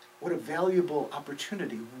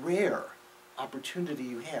opportunity, rare opportunity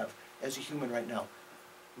you have as a human right now.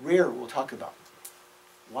 Rare, we'll talk about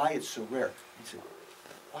why it's so rare. You say,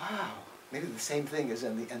 wow, maybe the same thing as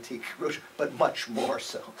in the antique brochure, but much more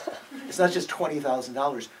so. It's not just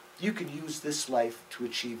 $20,000. You can use this life to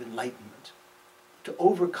achieve enlightenment, to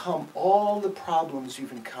overcome all the problems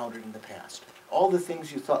you've encountered in the past, all the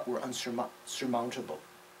things you thought were unsurmountable.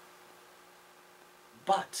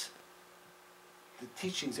 But the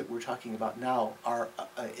teachings that we're talking about now are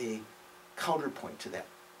a counterpoint to that.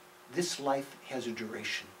 This life has a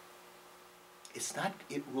duration. It's not,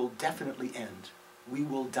 it will definitely end. We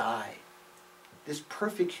will die. This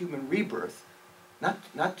perfect human rebirth,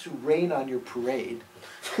 not to rain on your parade,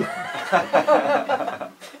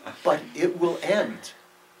 but it will end.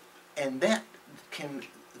 And that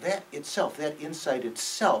itself, that insight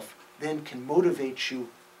itself, then can motivate you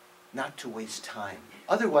not to waste time.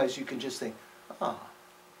 Otherwise you can just think, oh,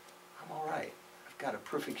 I'm all right. I've got a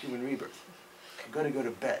perfect human rebirth. I'm going to go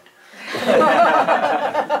to bed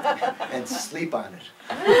and sleep on it.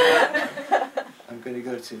 I'm going to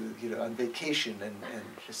go to, on vacation and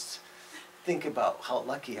just think about how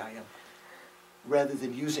lucky I am, rather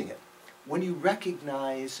than using it. When you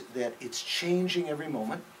recognize that it's changing every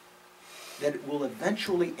moment, that it will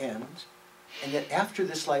eventually end, and that after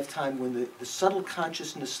this lifetime, when the subtle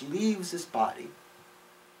consciousness leaves this body,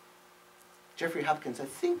 Jeffrey Hopkins, I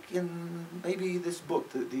think in maybe this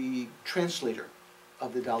book, the translator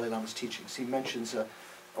of the Dalai Lama's teachings, he mentions,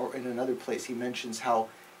 or in another place, he mentions how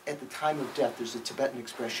at the time of death, there's a Tibetan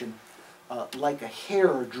expression, like a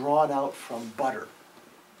hair drawn out from butter.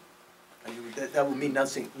 That would mean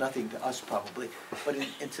nothing to us probably, but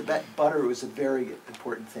in Tibet, butter was a very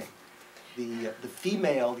important thing. The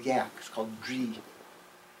female yak is called dri.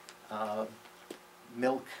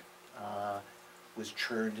 Milk was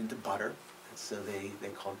churned into butter, so they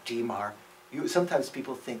call dimar. Sometimes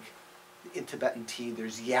people think in Tibetan tea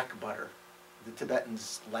there's yak butter. The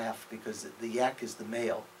Tibetans laugh because the yak is the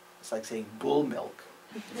male. It's like saying bull milk.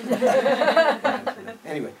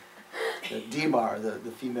 Anyway, the dimar,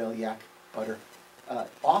 the female yak butter,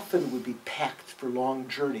 often would be packed for long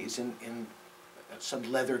journeys in some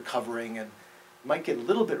leather covering, and might get a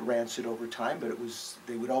little bit rancid over time, but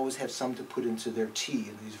they would always have some to put into their tea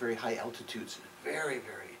in these very high altitudes. Very,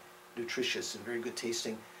 very nutritious and very good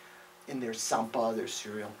tasting in their sampa, their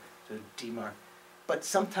cereal, the dimar. But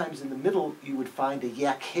sometimes in the middle you would find a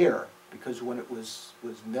yak hair, because when it was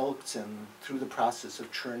milked and through the process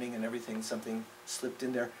of churning and everything, something slipped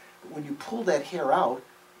in there. But when you pull that hair out,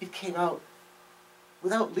 it came out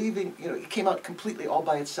without leaving, it came out completely all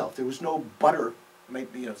by itself. There was no butter,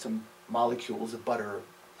 maybe some molecules of butter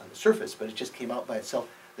on the surface, but it just came out by itself.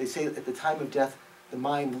 They say that at the time of death, the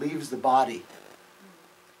mind leaves the body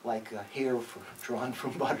like a hair drawn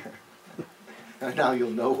from butter. Now you'll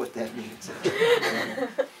know what that means.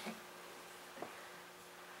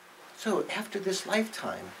 So after this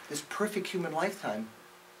lifetime, this perfect human lifetime,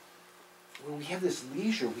 when we have this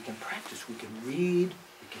leisure, we can practice, we can read,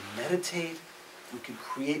 we can meditate, we can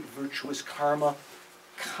create virtuous karma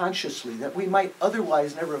consciously that we might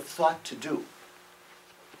otherwise never have thought to do.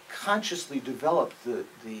 Consciously develop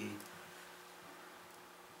the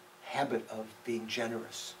habit of being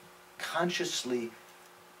generous. Consciously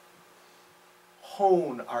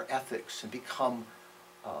hone our ethics and become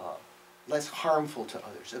less harmful to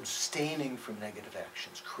others, abstaining from negative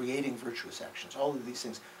actions, creating virtuous actions, all of these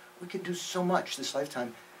things. We can do so much this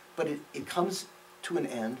lifetime, but it comes to an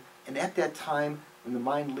end, and at that time, when the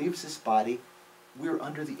mind leaves this body, we're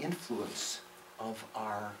under the influence of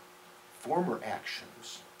our former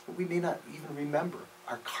actions that we may not even remember,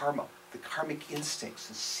 our karma, the karmic instincts,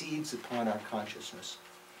 the seeds upon our consciousness.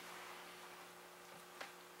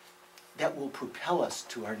 That will propel us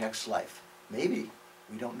to our next life. Maybe,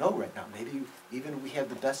 we don't know right now, maybe even if we have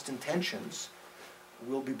the best intentions,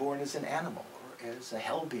 we'll be born as an animal or as a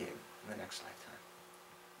hell being in the next lifetime.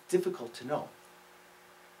 Difficult to know.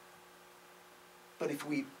 But if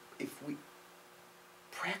we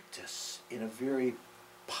practice in a very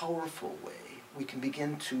powerful way, we can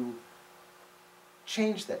begin to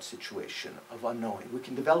change that situation of unknowing. We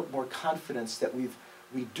can develop more confidence that we've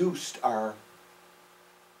reduced our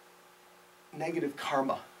negative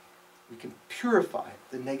karma. We can purify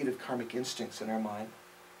the negative karmic instincts in our mind.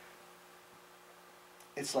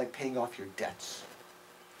 It's like paying off your debts.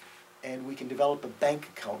 And we can develop a bank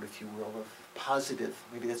account, if you will, of positive,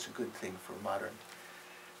 maybe that's a good thing for modern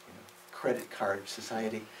credit card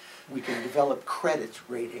society. We can develop credit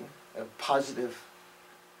rating, a positive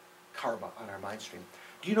karma on our mind stream.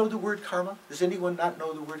 Do you know the word karma? Does anyone not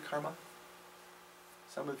know the word karma?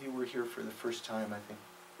 Some of you were here for the first time, I think.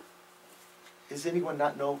 Does anyone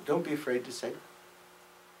not know? Don't be afraid to say it.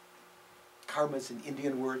 Karma is an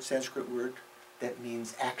Indian word, Sanskrit word, that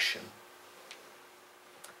means action.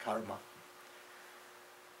 Karma.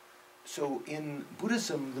 So in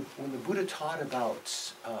Buddhism, when the Buddha taught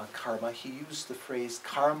about karma, he used the phrase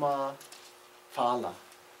karma phala.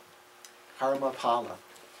 Karma phala.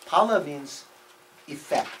 Phala means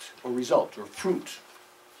effect or result or fruit,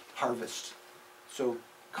 harvest. So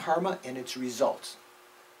karma and its result.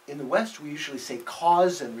 In the West, we usually say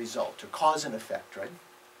cause and result, or cause and effect, right?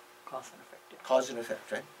 Cause and effect. Yeah. Cause and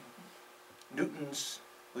effect, right? Newton's,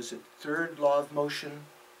 was it third law of motion?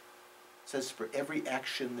 Says for every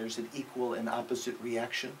action there's an equal and opposite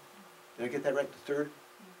reaction. Did I get that right? The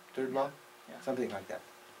third law? Yeah. Something like that.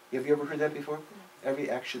 Have you ever heard that before? Every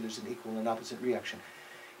action there's an equal and opposite reaction.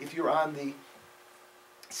 If you're on the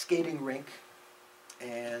skating rink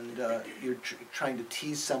and you're trying to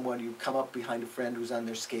tease someone, you come up behind a friend who's on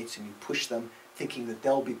their skates and you push them thinking that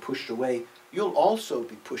they'll be pushed away, you'll also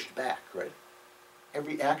be pushed back, right?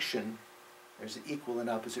 Every action, there's an equal and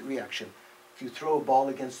opposite reaction. If you throw a ball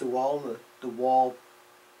against the wall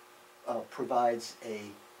provides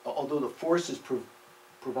although the force is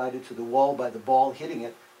provided to the wall by the ball hitting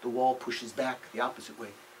it, the wall pushes back the opposite way.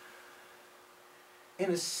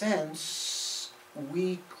 In a sense,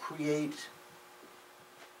 we create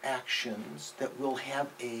actions that will have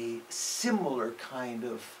a similar kind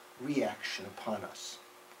of reaction upon us.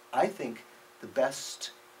 I think the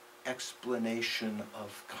best explanation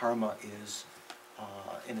of karma is,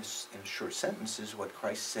 in a short sentence, is what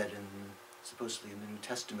Christ said supposedly in the New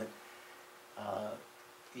Testament.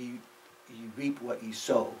 You reap what you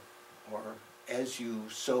sow, or as you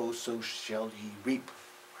sow, so shall ye reap.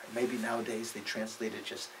 Maybe nowadays they translate it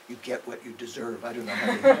just, you get what you deserve. I don't know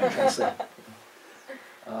how they translate it.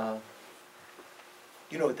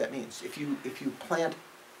 You know what that means. If you plant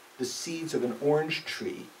the seeds of an orange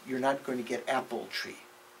tree, you're not going to get apple tree.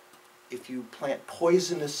 If you plant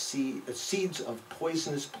poisonous seeds of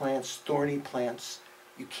poisonous plants, thorny plants,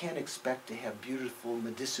 you can't expect to have beautiful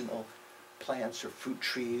medicinal plants or fruit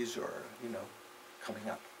trees or, coming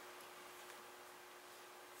up.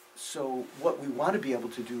 So what we want to be able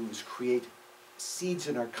to do is create seeds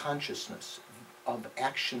in our consciousness of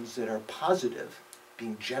actions that are positive,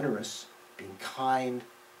 being generous, being kind,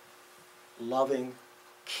 loving,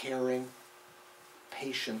 caring,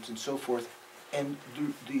 patient, and so forth. And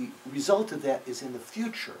the result of that is in the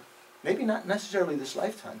future, maybe not necessarily this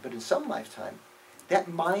lifetime, but in some lifetime, that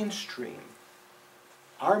mind stream,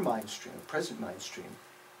 our mind stream, present mind stream,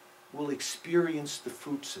 will experience the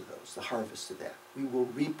fruits of those, the harvest of that. We will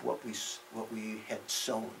reap what we had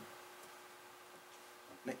sown.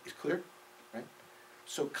 It's clear, right?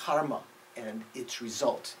 So karma and its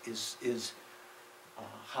result is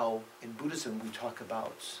how in Buddhism we talk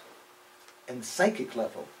about, in the psychic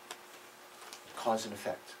level, cause and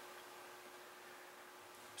effect.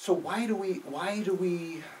 So why do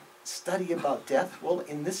we study about death? Well,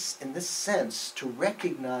 in this sense, to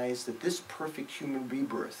recognize that this perfect human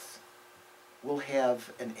rebirth will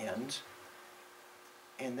have an end,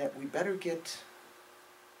 and that we better take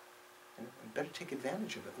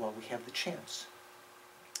advantage of it while we have the chance.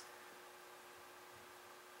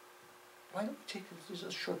 Why don't we take just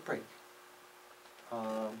a short break?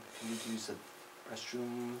 You need to use the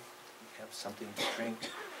restroom, have something to drink,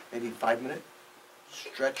 maybe 5 minutes.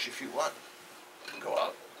 Stretch if you want. Go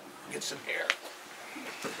out, get some air.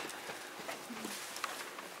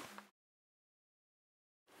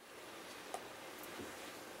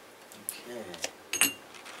 Okay.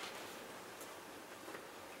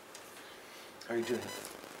 How are you doing?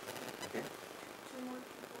 Okay.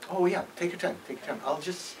 Oh yeah, take your time, take your time. I'll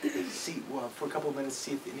just see, for a couple of minutes,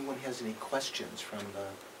 see if anyone has any questions from the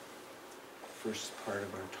first part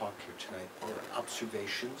of our talk here tonight, or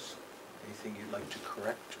observations, anything you'd like to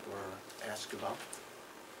correct or ask about.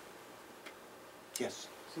 Yes.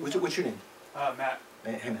 What's your name? Matt.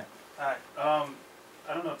 Hey, Matt. Hi. I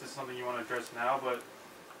don't know if this is something you want to address now, but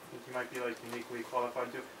I think you might be uniquely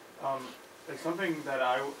qualified to. Something that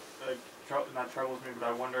not troubles me, but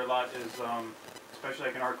I wonder a lot is, especially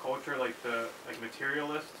in our culture, the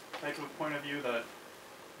materialist type of point of view, that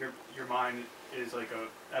your mind is a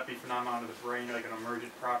epiphenomenon of the brain, an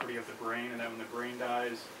emergent property of the brain, and that when the brain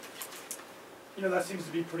dies, that seems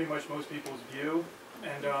to be pretty much most people's view.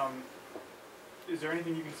 And is there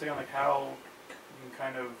anything you can say on how you can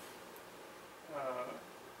kind of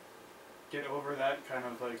get over that kind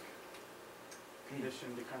of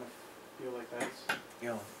condition to kind of feel like that's?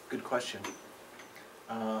 Yeah, good question.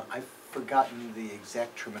 I've forgotten the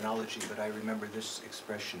exact terminology, but I remember this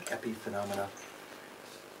expression, epiphenomena.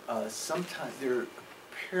 Sometimes there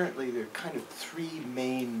are kind of three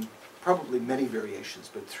main, probably many variations,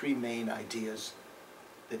 but three main ideas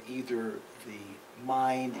that either the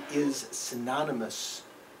mind is synonymous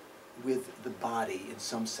with the body in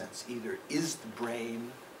some sense. Either is the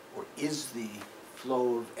brain or is the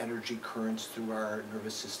flow of energy currents through our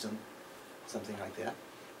nervous system, something like that,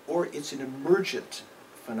 or it's an emergent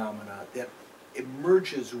phenomena that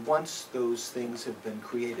emerges once those things have been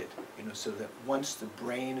created, you know, so that once the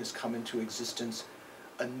brain has come into existence,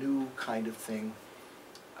 a new kind of thing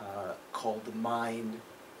called the mind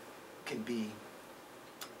can be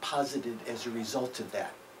posited as a result of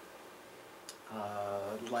that.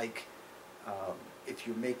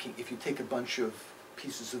 If you take a bunch of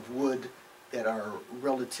pieces of wood that are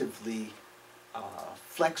relatively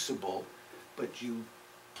flexible, but you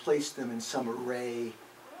place them in some array,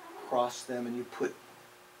 cross them, and you put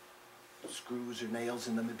screws or nails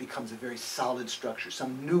in them, it becomes a very solid structure.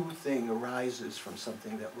 Some new thing arises from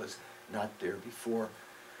something that was not there before.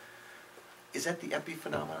 Is that the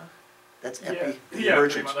epiphenomena? That's epi, the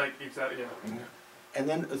emergent. Like, exactly, yeah. Mm-hmm. And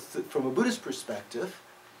then from a Buddhist perspective,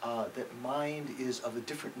 that mind is of a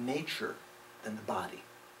different nature than the body.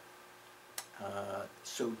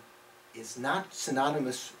 So it's not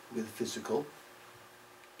synonymous with physical,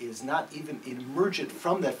 is not even emergent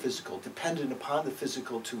from that physical, dependent upon the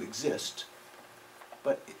physical to exist,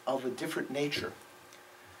 but of a different nature.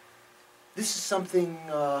 This is something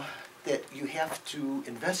that you have to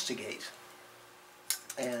investigate.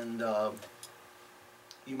 And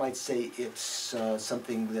you might say it's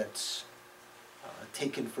something that's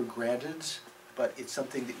taken for granted, but it's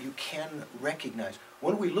something that you can recognize.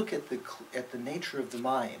 When we look at the nature of the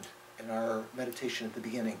mind in our meditation at the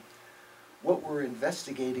beginning, what we're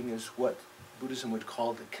investigating is what Buddhism would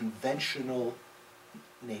call the conventional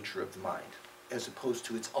nature of the mind, as opposed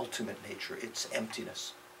to its ultimate nature, its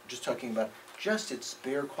emptiness. I'm just talking about just its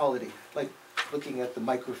bare quality, like looking at the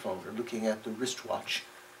microphone or looking at the wristwatch,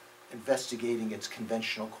 investigating its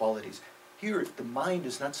conventional qualities. Here, the mind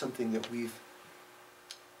is not something that we've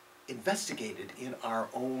investigated in our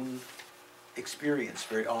own experience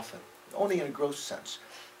very often, only in a gross sense.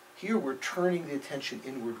 Here we're turning the attention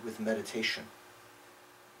inward with meditation.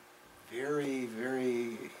 Very,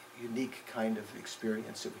 very unique kind of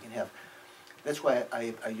experience that we can have. That's why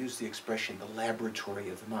I use the expression the laboratory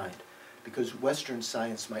of the mind, because Western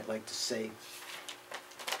science might like to say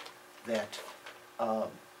that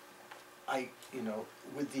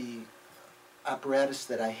with the apparatus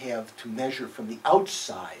that I have to measure from the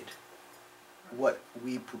outside what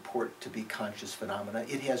we purport to be conscious phenomena,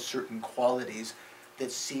 it has certain qualities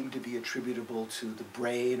that seem to be attributable to the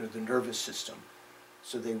brain or the nervous system.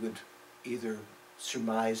 So they would either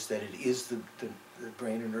surmise that it is the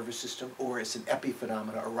brain or nervous system, or it's an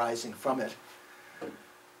epiphenomena arising from it.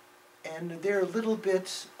 And they're a little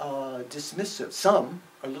bit dismissive. Some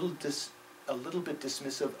are a little bit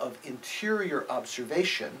dismissive of interior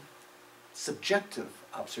observation, subjective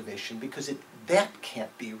observation, because that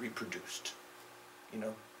can't be reproduced. You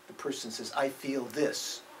know, the person says, "I feel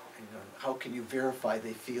this." You know, how can you verify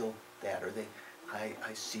they feel that, or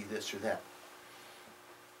I see this or that?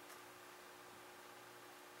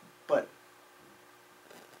 But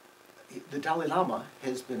the Dalai Lama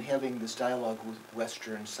has been having this dialogue with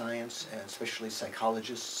Western science, and especially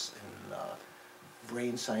psychologists and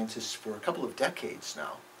brain scientists, for a couple of decades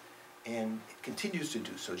now, and it continues to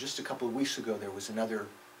do so. Just a couple of weeks ago, there was another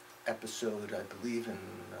episode, I believe in,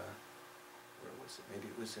 where was it? Maybe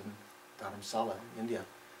it was in Dharamsala, India.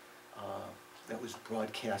 That was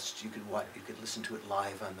broadcast. You could listen to it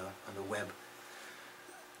live on the web.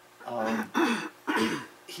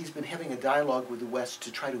 He's been having a dialogue with the West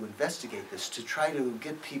to try to investigate this, to try to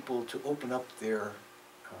get people to open up their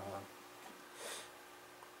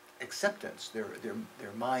acceptance,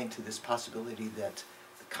 their mind to this possibility that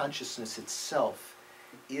the consciousness itself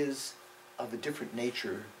is of a different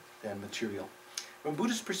nature than material. From a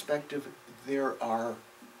Buddhist perspective, there are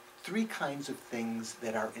three kinds of things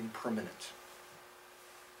that are impermanent.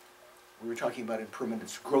 We were talking about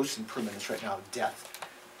impermanence, gross impermanence right now, death.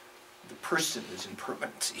 The person is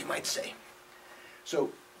impermanent, you might say.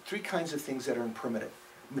 So, three kinds of things that are impermanent.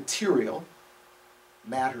 Material,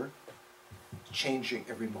 matter, changing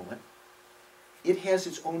every moment. It has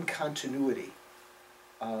its own continuity.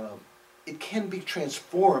 It can be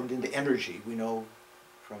transformed into energy. We know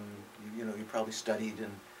from, you probably studied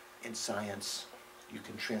in science, you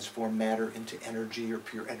can transform matter into energy, or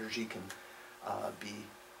pure energy can be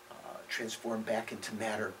transformed back into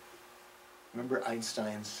matter. Remember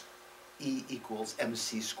Einstein's E equals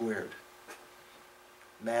mc squared.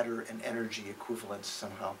 Matter and energy equivalence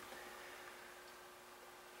somehow.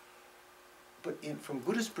 But from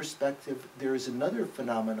Buddhist perspective, there is another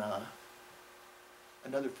phenomenon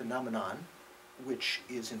which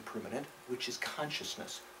is impermanent, which is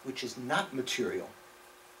consciousness, which is not material.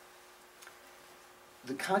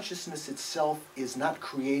 the consciousness itself is not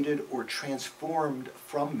created or transformed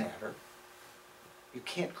from matter. You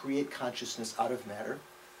can't create consciousness out of matter.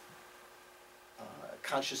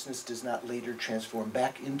 Consciousness does not later transform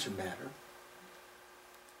back into matter.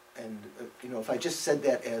 And you know, if I just said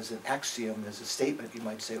that as an axiom, as a statement, you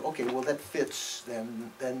might say, okay, well that fits.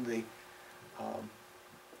 Then the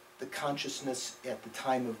consciousness at the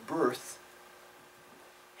time of birth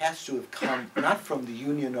has to have come not from the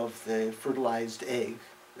union of the fertilized egg,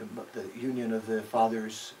 the union of the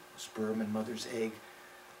father's sperm and mother's egg,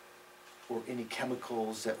 or any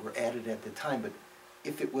chemicals that were added at the time, but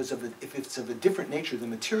if it's of a different nature, the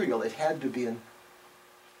material, it had to be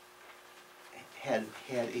had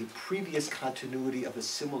a previous continuity of a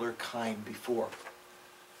similar kind before.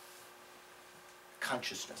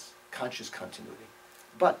 Consciousness, conscious continuity.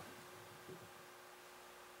 But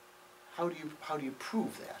how do you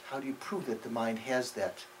prove that? How do you prove that the mind has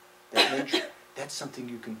that nature? That's something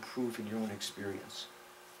you can prove in your own experience.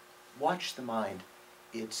 Watch the mind.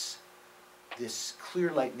 It's this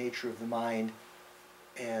clear light nature of the mind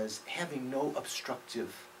as having no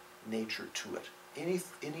obstructive nature to it. Any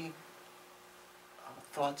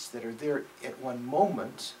thoughts that are there at one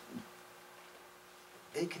moment,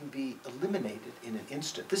 they can be eliminated in an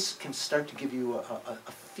instant. This can start to give you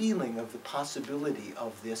a feeling of the possibility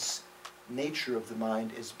of this nature of the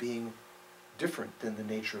mind as being different than the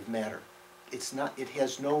nature of matter. It's not, it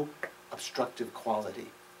has no obstructive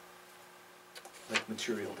quality like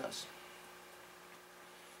material does.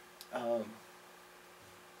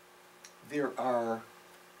 There are,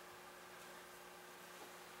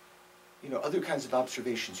 you know, other kinds of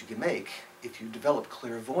observations you can make. If you develop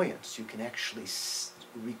clairvoyance, you can actually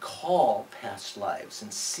recall past lives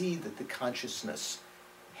and see that the consciousness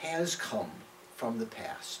has come from the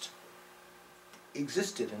past,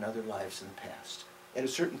 existed in other lives in the past. At a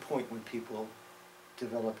certain point when people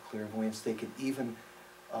develop clairvoyance, they can even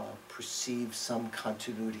perceive some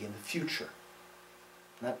continuity in the future.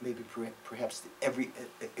 Not maybe perhaps every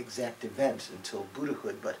exact event until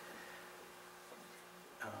Buddhahood, but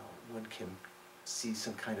one can see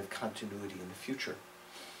some kind of continuity in the future.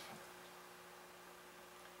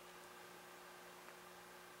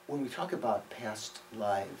 When we talk about past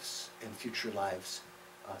lives and future lives,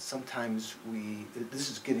 sometimes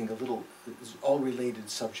this is getting a little, this is all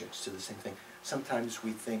related subjects to the same thing. Sometimes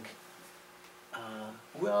we think,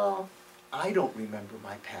 well, I don't remember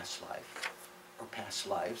my past life or past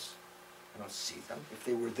lives. I don't see them. If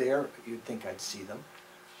they were there, you'd think I'd see them.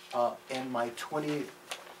 And my 21st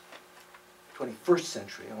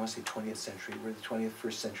century, I want to say 20th century, we're the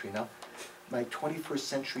 21st century now, my 21st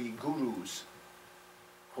century gurus,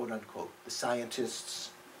 quote unquote, the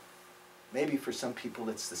scientists, maybe for some people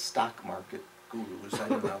it's the stock market gurus, I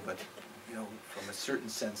don't know, but you know, from a certain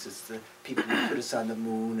sense it's the people who put us on the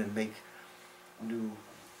moon and make new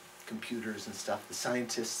computers and stuff, the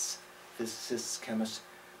scientists, physicists, chemists,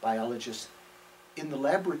 biologists. In the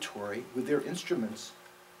laboratory, with their instruments,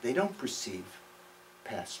 they don't perceive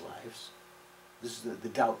past lives. This is the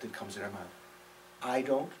doubt that comes in our mind. I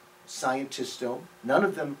don't, scientists don't, none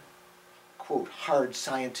of them, quote, hard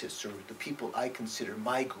scientists, or the people I consider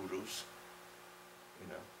my gurus, you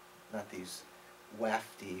know, not these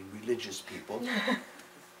wafty religious people,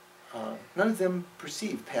 none of them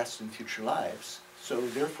perceive past and future lives, so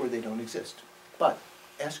therefore they don't exist. But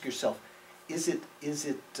ask yourself, is it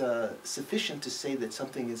sufficient to say that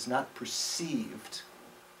something is not perceived?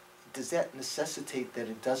 Does that necessitate that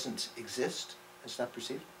it doesn't exist? It's not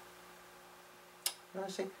perceived? You know,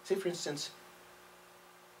 say for instance,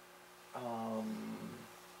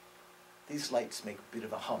 these lights make a bit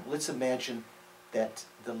of a hum. Let's imagine that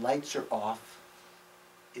the lights are off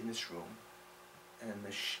in this room, and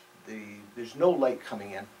there's no light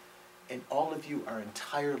coming in, and all of you are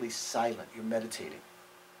entirely silent. You're meditating,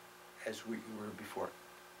 as we were before.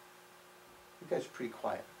 You guys are pretty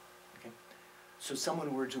quiet. Okay? So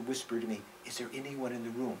someone were to whisper to me, "Is there anyone in the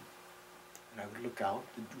room?" And I would look out.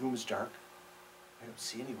 The room is dark. I don't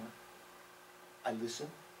see anyone. I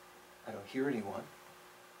listen. I don't hear anyone.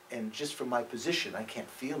 And just from my position, I can't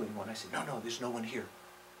feel anyone. I say, no, there's no one here.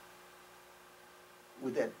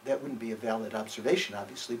 That wouldn't be a valid observation,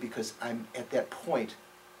 obviously, because I'm at that point,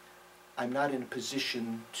 I'm not in a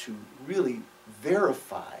position to really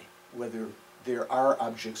verify whether there are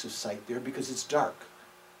objects of sight there because it's dark.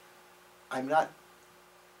 I'm not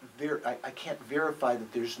I can't verify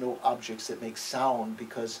that there's no objects that make sound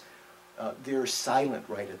because they're silent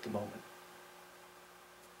right at the moment.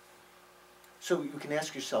 So you can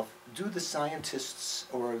ask yourself, do the scientists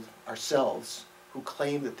or ourselves who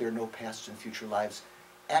claim that there are no past and future lives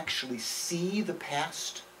actually see the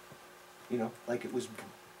past you know, like it was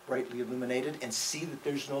brightly illuminated, and see that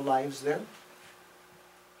there's no lives there?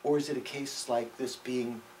 Or is it a case like this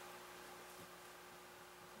being,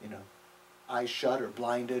 you know, eyes shut or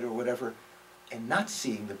blinded or whatever, and not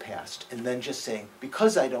seeing the past, and then just saying,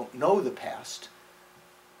 because I don't know the past,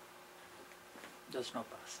 There's no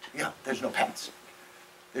past. yeah, there's no past.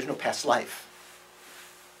 There's no past life.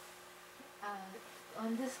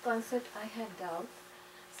 On this concept, I had doubt.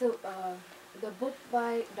 So, the book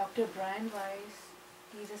by Dr. Brian Weiss,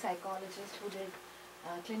 he's a psychologist who did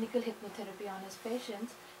clinical hypnotherapy on his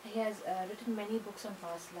patients. He has written many books on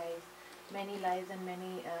past lives, many lives and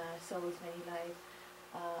many souls, many lives,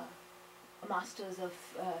 masters of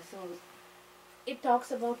souls. It talks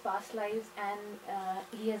about past lives, and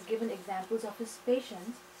he has given examples of his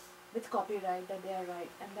patients with copyright that they are right,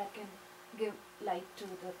 and that can give light to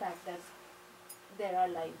the fact that there are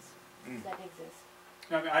lives that exist.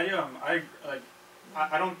 No, I mean,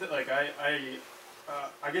 I don't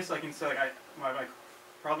I guess I can say like my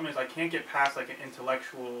problem is I can't get past like an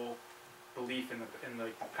intellectual belief in the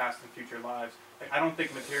past and future lives. Like I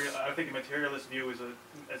think a materialist view is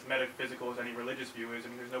as metaphysical as any religious view is. I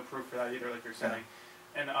mean, there's no proof for that either, like you're saying.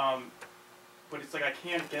 And but it's like I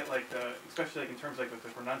can't get like especially like in terms of like the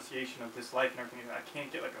pronunciation of this life and everything. I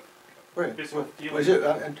can't get like a visceral feeling.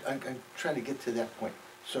 I'm trying to get to that point.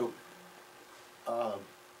 So,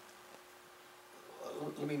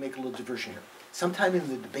 let me make a little diversion here. Sometime in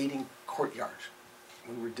the debating courtyard,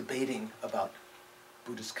 when we're debating about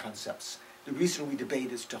Buddhist concepts, the reason we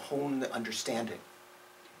debate is to hone the understanding.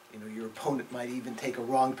 You know, your opponent might even take a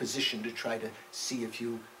wrong position to try to see if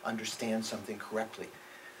you understand something correctly.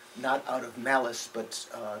 Not out of malice, but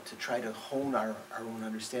to try to hone our own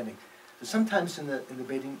understanding. So sometimes in the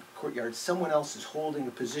debating courtyard, someone else is holding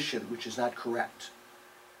a position which is not correct.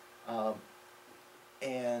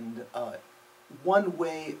 One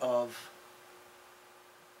way of,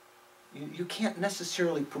 you can't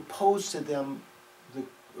necessarily propose to them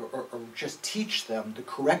or just teach them the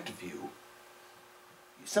correct view.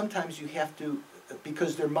 Sometimes you have to,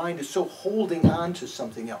 because their mind is so holding on to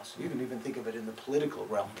something else. You can even think of it in the political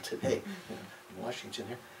realm today, you know, in Washington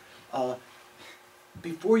here.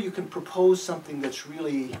 Before you can propose something that's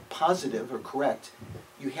really positive or correct,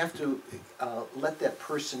 you have to let that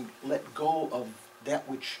person let go of that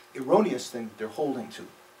which erroneous thing that they're holding to.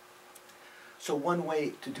 So one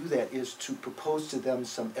way to do that is to propose to them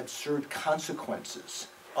some absurd consequences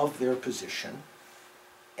of their position.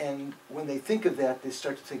 And when they think of that, they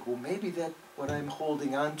start to think, well, maybe that what I'm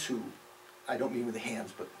holding on to, I don't mean with the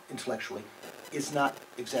hands, but intellectually, is not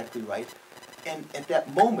exactly right. And at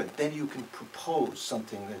that moment, then you can propose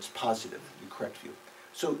something that's positive, the correct view.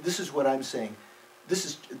 So this is what I'm saying. This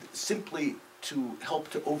is simply to help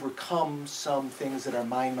to overcome some things that our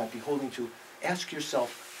mind might be holding to. Ask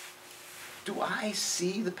yourself, do I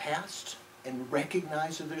see the past and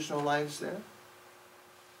recognize that there's no lives there?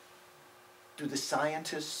 Do the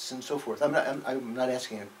scientists and so forth? I'm not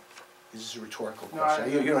asking you. This is a rhetorical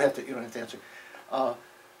question. You don't have to answer. And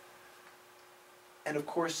of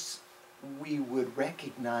course, we would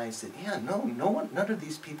recognize that none of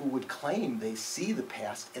these people would claim they see the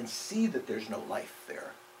past and see that there's no life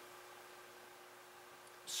there.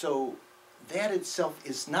 So that itself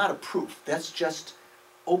is not a proof. That's just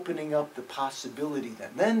opening up the possibility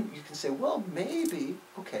then. Then you can say, well, maybe,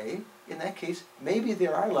 okay, in that case, maybe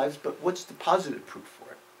there are lives, but what's the positive proof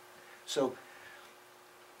for it? So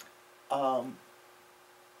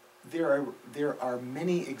there are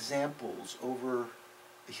many examples over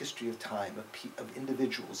the history of time of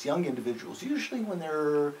individuals, young individuals, usually when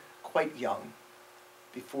they're quite young,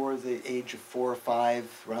 before the age of 4 or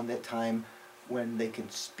 5, around that time, when they can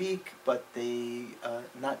speak, but they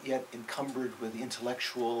not yet encumbered with the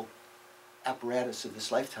intellectual apparatus of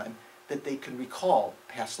this lifetime, that they can recall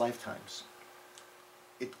past lifetimes.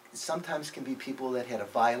 It sometimes can be people that had a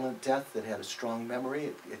violent death, that had a strong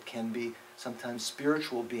memory. It can be sometimes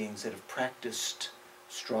spiritual beings that have practiced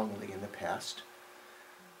strongly in the past.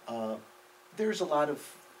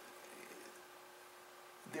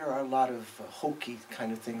 There are a lot of hokey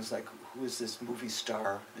kind of things, like who is this movie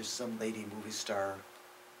star? There's some lady movie star.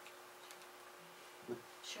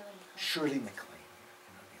 Shirley MacLaine.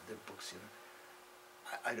 You know, their books. You know,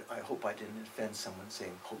 I hope I didn't offend someone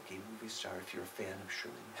saying hokey movie star if you're a fan of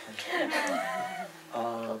Shirley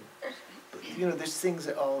MacLaine. But you know, there's things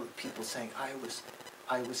that all people saying I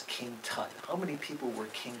was King Tut. How many people were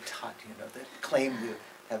King Tut? You know, that claim to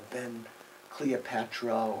have been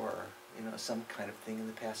Cleopatra or some kind of thing in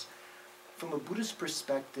the past. From a Buddhist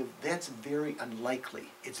perspective, that's very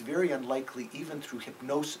unlikely. It's very unlikely even through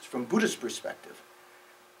hypnosis. From Buddhist perspective,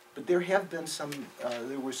 But there have been some,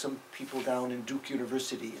 there were some people down in Duke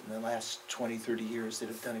University in the last 20, 30 years that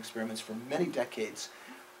have done experiments for many decades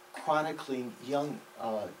chronicling young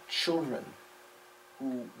children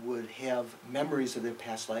who would have memories of their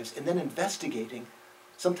past lives and then investigating.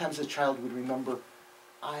 Sometimes a child would remember,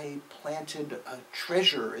 I planted a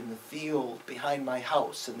treasure in the field behind my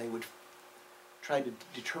house, and they would try to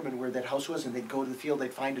determine where that house was, and they'd go to the field,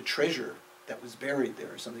 they'd find a treasure that was buried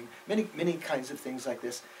there or something. Many kinds of things like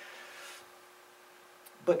this.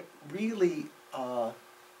 But really,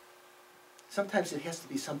 sometimes it has to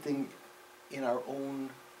be something in our own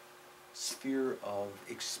sphere of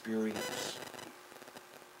experience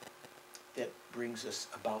that brings us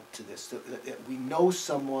about to this. That we know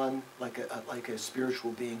someone like a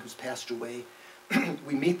spiritual being who's passed away.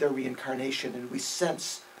 We meet their reincarnation and we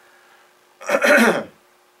sense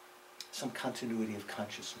some continuity of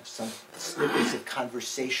consciousness, some snippets of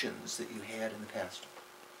conversations that you had in the past.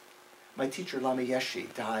 My teacher Lama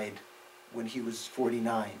Yeshe died when he was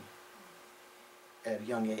 49 at a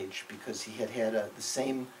young age because he had the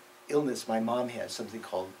same illness my mom had, something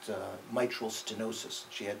called mitral stenosis.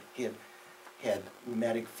 He had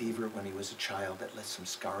rheumatic fever when he was a child that left some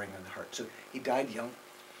scarring on the heart. So he died young,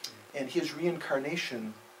 and his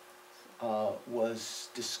reincarnation was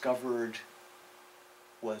discovered,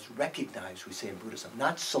 was recognized, we say in Buddhism,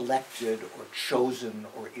 not selected or chosen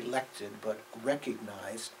or elected, but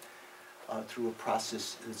recognized through a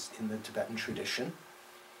process that's in the Tibetan tradition,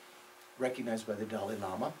 recognized by the Dalai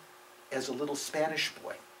Lama, as a little Spanish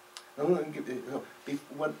boy.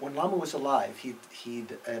 When Lama was alive,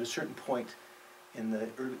 he'd at a certain point in the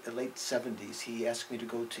late 70s, he asked me to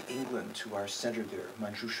go to England to our center there,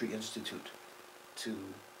 Manjushri Institute, to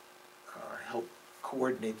help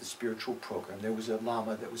coordinate the spiritual program. There was a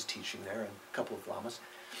Lama that was teaching there, and a couple of Lamas,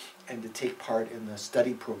 and to take part in the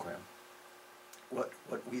study program. What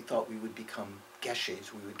we thought we would become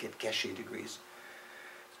geshes, we would get geshe degrees.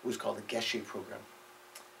 It was called the geshe program.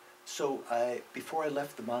 So before I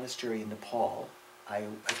left the monastery in Nepal, I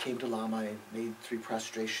came to Lama, I made 3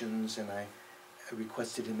 prostrations, and I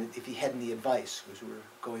requested him if he had any advice, because we were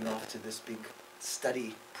going off to this big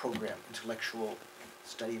study program, intellectual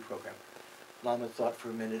study program. Lama thought for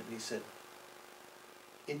a minute and he said,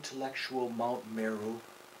 intellectual Mount Meru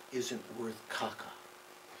isn't worth caca.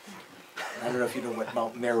 I don't know if you know what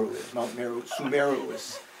Mount Meru is. Mount Meru, Sumeru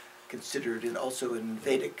is considered, and also in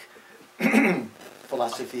Vedic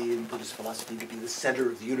philosophy and Buddhist philosophy, to be the center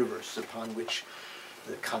of the universe upon which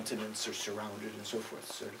the continents are surrounded and so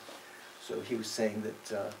forth. So he was saying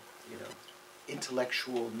that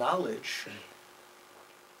intellectual knowledge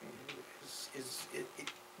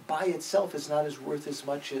by itself is not as worth as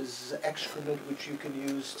much as excrement which you can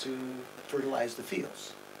use to fertilize the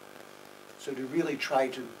fields. So to really try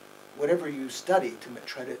to, whatever you study, to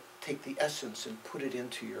try to take the essence and put it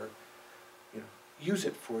into your, use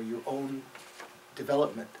it for your own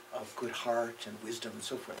development of good heart and wisdom and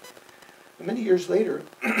so forth. And many years later,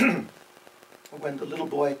 when the little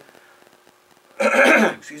boy,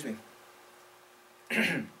 excuse me,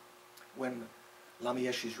 when Lama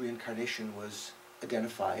Yeshe's reincarnation was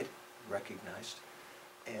identified, recognized,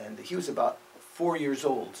 and he was about 4 years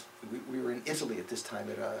old. We were in Italy at this time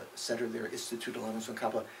at a center there, Istituto Lama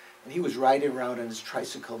Tsongkhapa, and he was riding around on his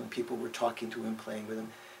tricycle and people were talking to him, playing with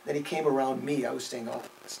him. Then he came around me, I was standing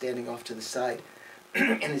off to the side,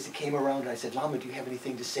 and as he came around I said, Lama, do you have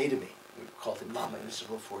anything to say to me? We called him Lama, and this is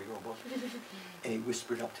a little 4-year-old boy. And he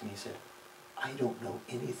whispered up to me, he said, I don't know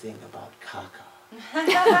anything about caca.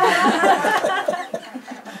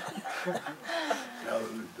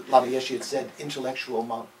 Lama Yeshe had said, intellectual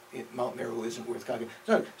Mount Meru isn't worth caca.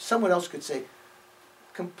 So someone else could say,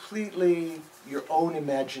 completely your own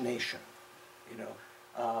imagination.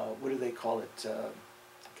 What do they call it? I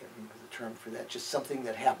can't remember the term for that. Just something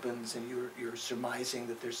that happens and you're surmising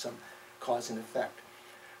that there's some cause and effect,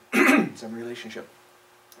 some relationship.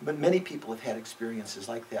 But many people have had experiences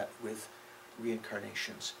like that with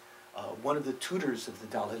reincarnations. One of the tutors of the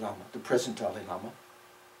Dalai Lama, the present Dalai Lama,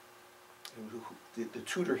 the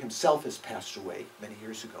tutor himself has passed away many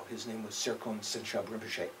years ago. His name was Serkon Senchab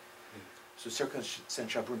Rinpoche. So Serkon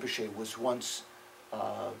Senchab Rinpoche was once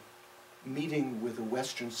meeting with a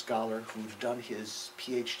Western scholar who'd done his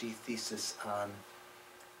PhD thesis on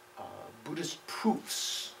Buddhist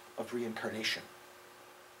proofs of reincarnation.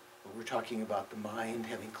 We're talking about the mind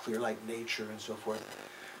having clear like nature and so forth.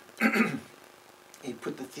 He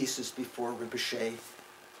put the thesis before Rinpoche.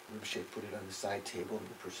 Rinpoche put it on the side table, and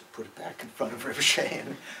the person put it back in front of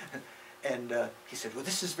Rinpoche. And he said, well,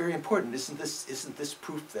 this is very important. Isn't this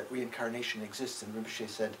proof that reincarnation exists? And Rinpoche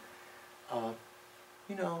said,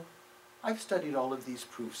 I've studied all of these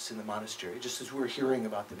proofs in the monastery, just as we're hearing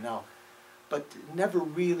about them now, but never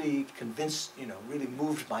really convinced, really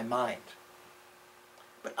moved my mind.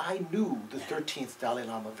 But I knew the 13th Dalai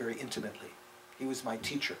Lama very intimately. He was my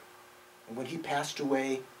teacher. And when he passed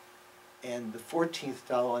away and the 14th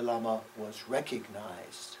Dalai Lama was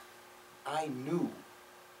recognized, I knew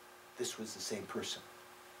this was the same person.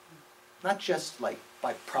 Not just like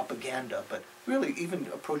by propaganda, but really even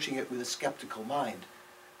approaching it with a skeptical mind.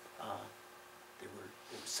 There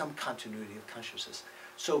was some continuity of consciousness.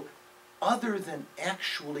 So other than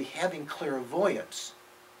actually having clairvoyance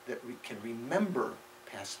that we can remember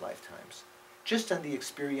past lifetimes, just on the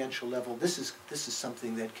experiential level, this is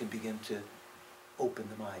something that can begin to open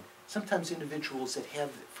the mind. Sometimes individuals that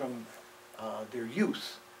have from their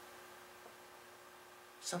youth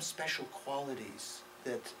some special qualities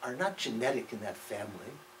that are not genetic in that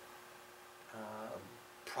family,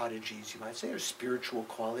 prodigies, you might say, or spiritual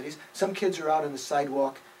qualities. Some kids are out on the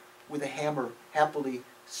sidewalk with a hammer, happily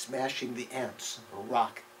smashing the ants or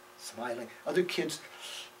rock, smiling. Other kids,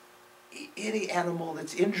 any animal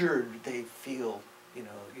that's injured, they feel,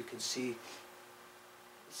 you can see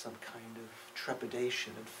some kind of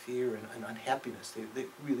trepidation and fear and unhappiness. They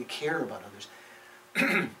really care about others.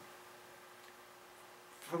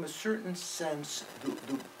 From a certain sense,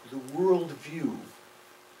 the worldview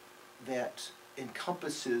that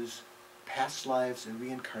encompasses past lives and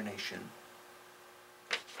reincarnation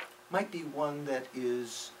might be one that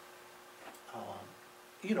is,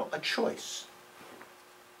 a choice.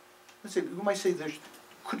 Let's say, we might say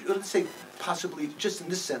let's say possibly, just in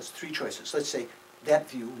this sense, three choices. Let's say that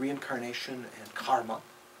view, reincarnation and karma,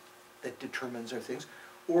 that determines our things,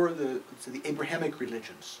 or the Abrahamic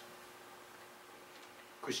religions,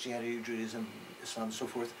 Christianity, Judaism, Islam, and so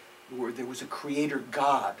forth, where there was a creator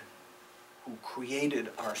God who created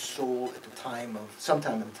our soul at the time of,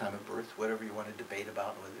 sometime at the time of birth, whatever you want to debate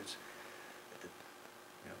about, whether it's at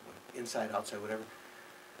the, inside, outside, whatever.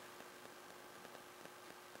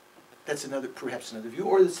 That's perhaps another view,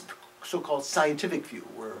 or this so-called scientific view,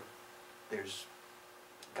 where there's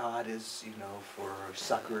God is, for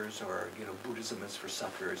suckers, or Buddhism is for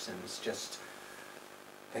suckers, and it's just,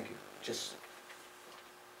 thank you, just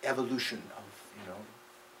evolution of,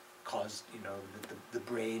 caused, the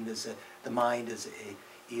brain is the mind is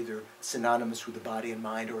either synonymous with the body and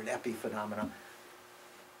mind, or an epiphenomenon.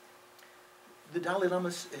 The Dalai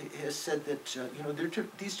Lama has said that,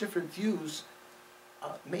 these different views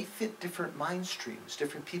may fit different mind streams,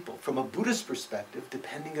 different people. From a Buddhist perspective,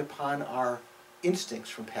 depending upon our instincts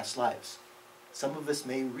from past lives. Some of us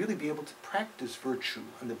may really be able to practice virtue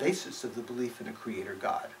on the basis of the belief in a creator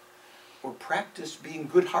God, or practice being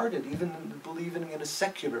good-hearted, even believing in a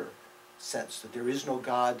secular sense, that there is no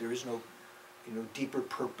God, there is no deeper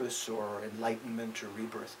purpose or enlightenment or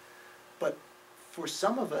rebirth. But for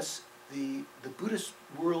some of us, the Buddhist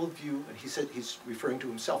worldview, and he said, he's referring to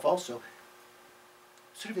himself also,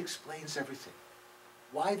 sort of explains everything.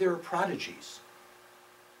 Why there are prodigies.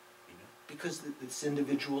 Because this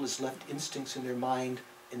individual has left instincts in their mind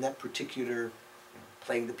in that particular,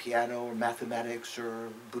 playing the piano or mathematics or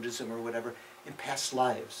Buddhism or whatever, in past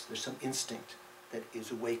lives. There's some instinct that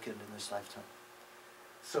is awakened in this lifetime.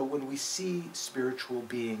 So when we see spiritual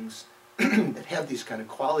beings that have these kind of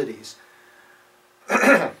qualities,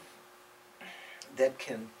 that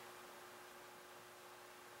can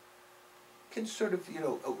sort of,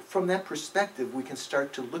 from that perspective, we can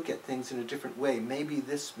start to look at things in a different way. Maybe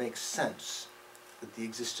this makes sense, that the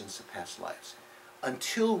existence of past lives.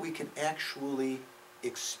 Until we can actually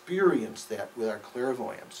experience that with our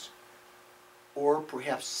clairvoyance, or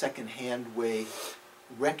perhaps second-hand way,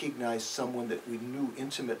 recognize someone that we knew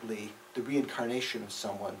intimately, the reincarnation of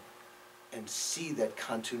someone, and see that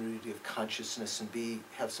continuity of consciousness and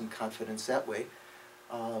have some confidence that way,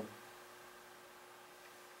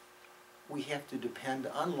 we have to depend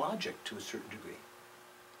on logic to a certain degree.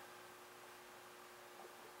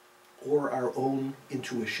 Or our own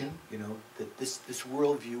intuition, that this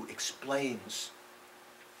worldview explains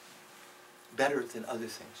better than other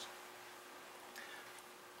things.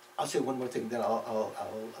 I'll say one more thing, then I'll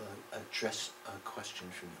address a question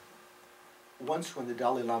from you. Once when the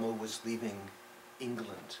Dalai Lama was leaving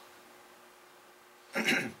England,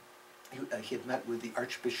 he had met with the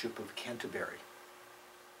Archbishop of Canterbury,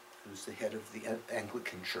 who's the head of the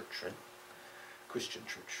Anglican Church, right? Christian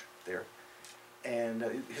church there. And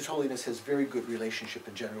His Holiness has very good relationship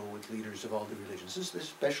in general with leaders of all the religions,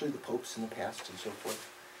 especially the popes in the past and so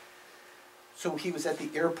forth. So he was at the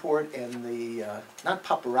airport, and the, not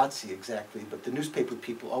paparazzi exactly, but the newspaper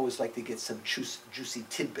people always like to get some juicy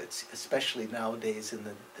tidbits, especially nowadays in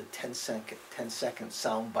the 10-second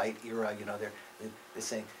soundbite era. You know, they're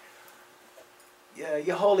saying, "Yeah,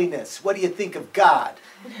 Your Holiness, what do you think of God?"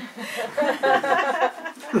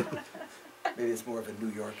 Maybe it's more of a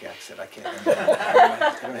New York accent. I can't remember.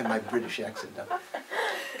 I don't have my British accent down.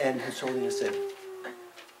 And His Holiness said,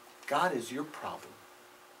 "God is your problem.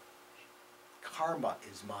 Karma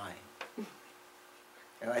is mine."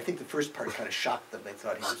 And I think the first part kind of shocked them. They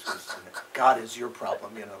thought he was just, God is your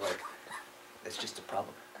problem, you know, like, that's just a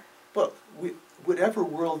problem. But whatever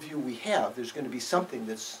worldview we have, there's going to be something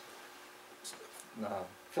that's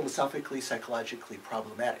philosophically, psychologically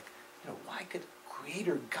problematic. You know, why could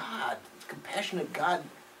Creator God, compassionate God,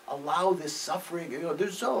 allow this suffering? You know,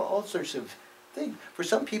 there's all sorts of things. For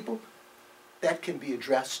some people, that can be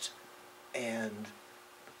addressed and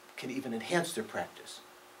can even enhance their practice.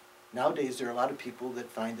 Nowadays, there are a lot of people that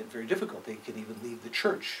find it very difficult. They can even leave the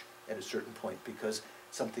church at a certain point because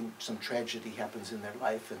some tragedy happens in their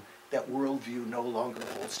life, and that worldview no longer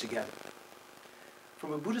holds together.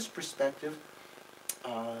 From a Buddhist perspective,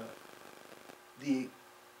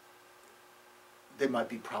 there might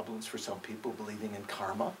be problems for some people believing in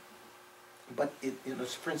karma, but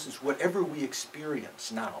for instance, whatever we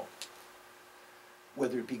experience now,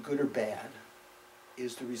 whether it be good or bad,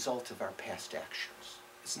 is the result of our past actions.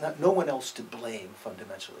 It's no one else to blame,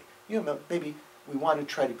 fundamentally. You know, maybe we want to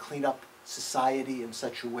try to clean up society in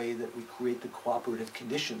such a way that we create the cooperative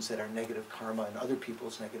conditions that our negative karma and other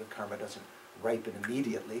people's negative karma doesn't ripen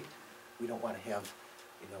immediately. We don't want to have,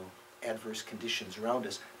 you know, adverse conditions around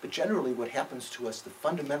us. But generally what happens to us, the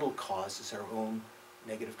fundamental cause is our own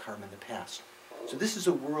negative karma in the past. So this is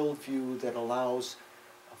a worldview that allows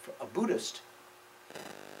a Buddhist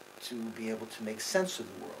to be able to make sense of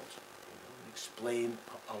the world, you know, and explain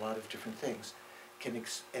a lot of different things.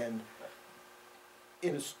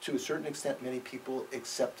 To a certain extent, many people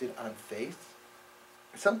accept it on faith.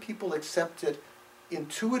 Some people accept it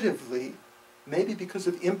intuitively, maybe because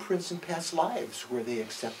of imprints in past lives where they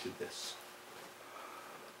accepted this.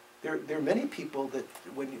 There are many people that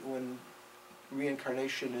when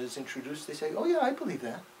reincarnation is introduced, they say, "Oh yeah, I believe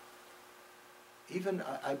that." Even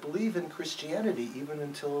I believe in Christianity, even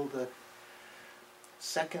until the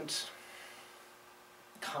second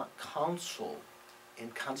council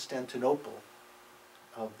in Constantinople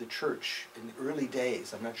of the church in the early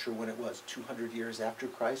days. I'm not sure when it was, 200 years after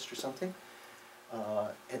Christ or something.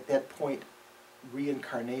 At that point,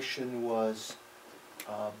 reincarnation was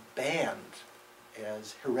banned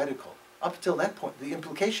as heretical. Up until that point, the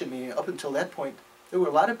implication meaning up until that point, there were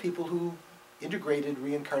a lot of people who integrated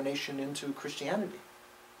reincarnation into Christianity,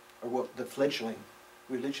 or what the fledgling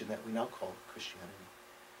religion that we now call Christianity.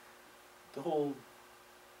 The whole,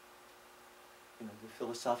 you know, the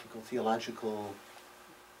philosophical, theological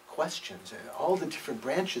questions, all the different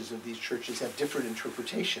branches of these churches have different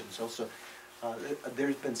interpretations. Also,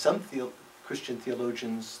 there's been some Christian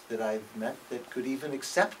theologians that I've met that could even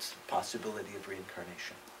accept possibility of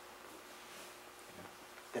reincarnation, you know,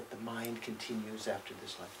 that the mind continues after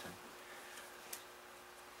this lifetime.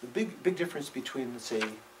 The big difference between, let's say,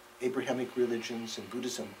 Abrahamic religions and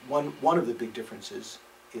Buddhism, one of the big differences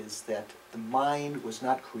is that the mind was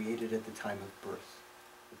not created at the time of birth.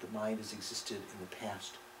 That the mind has existed in the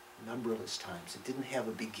past numberless times. It didn't have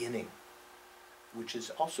a beginning, which is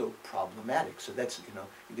also problematic. So that's, you know,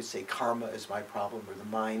 you could say karma is my problem, or the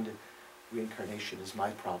mind, reincarnation is my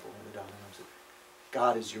problem. And the Dalai Lama said,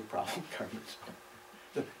 God is your problem, karma is mine.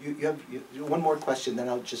 So you have one more question, then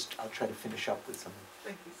I'll try to finish up with something.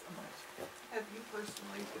 Thank you so much. Yeah. Have you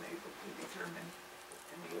personally been able to determine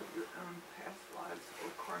any of your own past lives or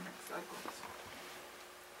karmic cycles?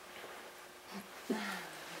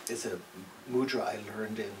 It's a mudra I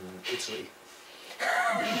learned in Italy.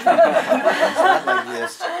 It's not like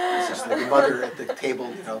this. It's just like the mother at the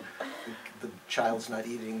table, you know, the child's not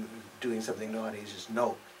eating, doing something naughty. It's just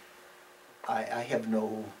no. I have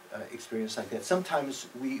no experience like that. Sometimes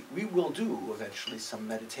we will do eventually some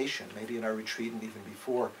meditation, maybe in our retreat and even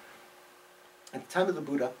before. At the time of the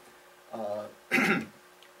Buddha, the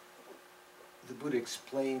Buddha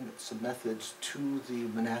explained some methods to the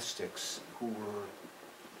monastics who were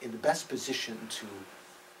in the best position to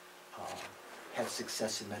have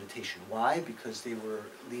success in meditation. Why? Because they were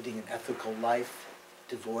leading an ethical life,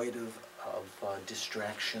 devoid of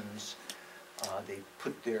distractions. They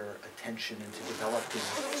put their attention into developing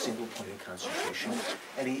single-pointed concentration,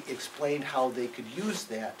 and he explained how they could use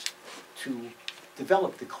that to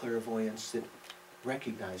develop the clairvoyance that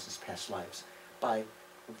recognizes past lives by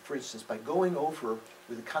for instance, by going over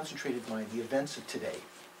with a concentrated mind the events of today.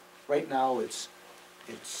 Right now it's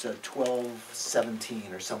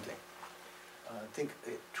 12:17 or something. I think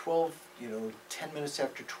at 12, 10 minutes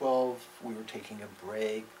after 12, we were taking a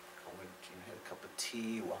break. I went, had a cup of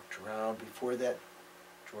tea, walked around. Before that,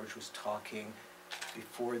 George was talking.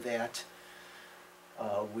 Before that,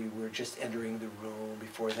 we were just entering the room.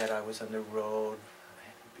 Before that, I was on the road.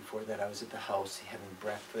 Before that, I was at the house having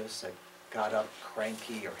breakfast. I got up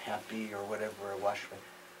cranky or happy or whatever. I washed my...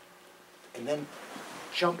 And then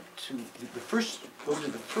jump to go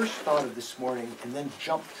to the first thought of this morning, and then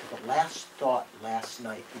jump to the last thought last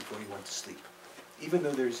night before you went to sleep. Even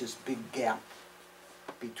though there's this big gap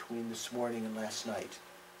between this morning and last night.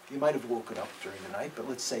 You might have woken up during the night, but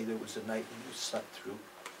let's say there was a night when you slept through.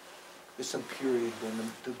 There's some period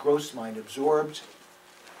when the gross mind absorbed,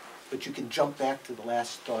 but you can jump back to the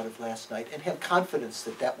last thought of last night and have confidence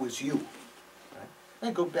that that was you. Right?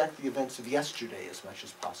 And go back to the events of yesterday as much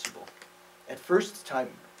as possible. At first time,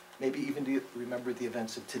 maybe even to remember the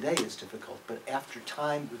events of today is difficult, but after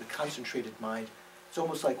time with a concentrated mind, it's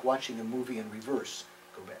almost like watching a movie in reverse.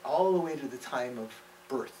 Go back all the way to the time of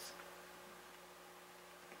birth,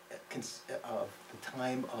 of the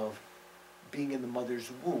time of being in the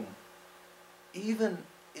mother's womb. Even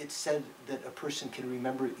it's said that a person can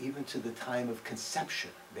remember even to the time of conception,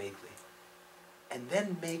 vaguely, and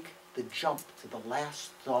then make the jump to the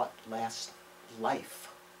last thought, last life.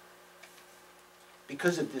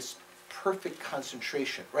 Because of this perfect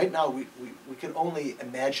concentration. Right now we can only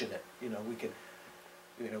imagine it. We can,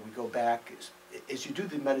 we go back. As you do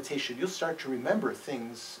the meditation, you'll start to remember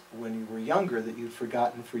things when you were younger that you'd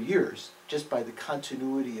forgotten for years, just by the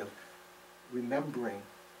continuity of remembering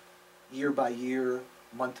year by year,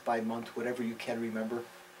 month by month, whatever you can remember.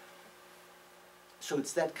 So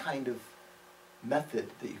it's that kind of method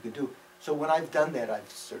that you can do. So when I've done that, I've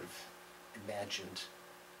sort of imagined,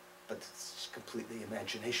 but it's completely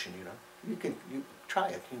imagination, You try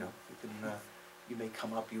it, You can, you may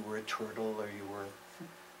come up, you were a turtle, or you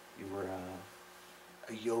were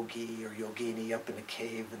a yogi or yogini up in a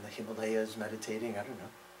cave in the Himalayas meditating, I don't know.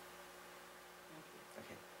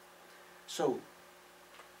 Okay. So,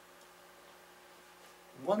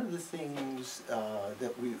 one of the things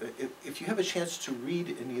that if you have a chance to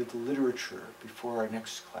read any of the literature before our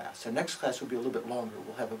next class will be a little bit longer.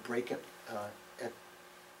 We'll have a break at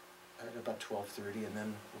about 12:30, and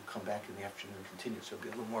then we'll come back in the afternoon and continue. So it'll be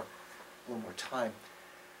a little more time.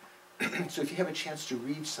 So if you have a chance to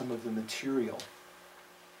read some of the material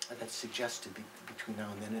that's suggested between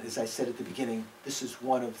now and then, and as I said at the beginning, this is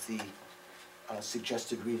one of the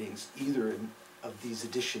suggested readings, either of these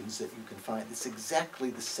editions that you can find. It's exactly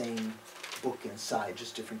the same book inside,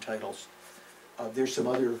 just different titles. There's some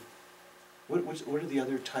other. What are the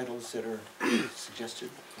other titles that are suggested?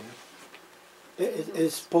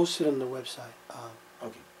 It's posted on the website.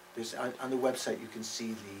 Okay. There's on the website you can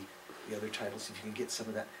see the other titles if you can get some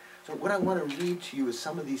of that. So what I want to read to you is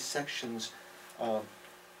some of these sections.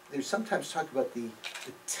 There's sometimes talk about the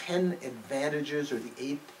 10 advantages or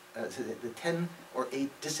the 10 or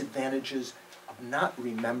 8 disadvantages of not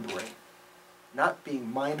remembering, not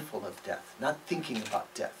being mindful of death, not thinking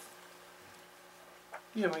about death.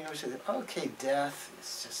 When you always say, okay, death,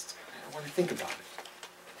 it's just, I don't want to think about it.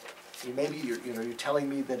 Maybe you're telling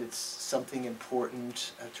me that it's something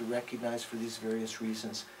important to recognize for these various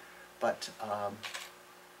reasons, but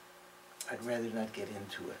I'd rather not get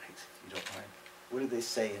into it, if you don't mind. What do they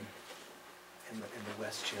say in the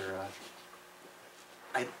West here?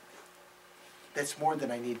 That's more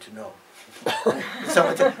than I need to know.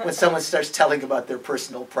 When someone starts telling about their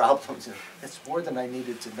personal problems, that's more than I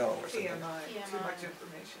needed to know. Or something. TMI, too much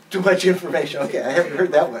information. Too much information. Okay, I haven't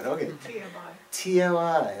heard that one. Okay. TMI.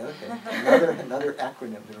 TMI. Okay. Another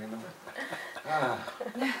acronym to remember.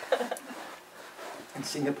 In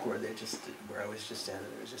Singapore, where I was just at,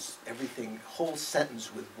 there was just everything, whole sentence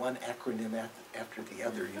with one acronym after the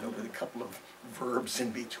other, with a couple of verbs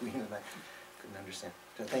in between, and I couldn't understand.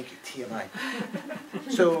 So thank you, TMI.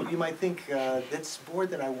 So you might think, that's more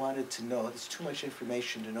than I wanted to know. There's too much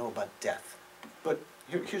information to know about death. But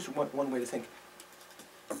here's one way to think.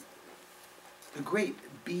 The great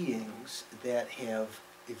beings that have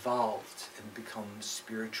evolved and become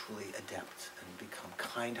spiritually adept and become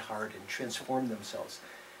kind-hearted and transformed themselves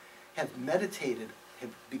have meditated,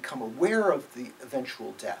 have become aware of the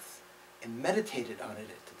eventual death and meditated on it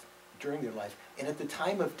during their life. And at the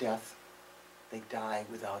time of death, they die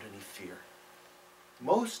without any fear.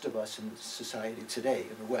 Most of us in society today,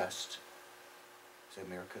 in the West, say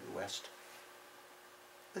America, the West,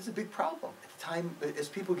 that's a big problem. At the time, as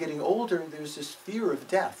people getting older, there's this fear of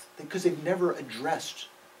death because they've never addressed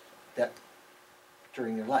that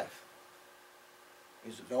during their life.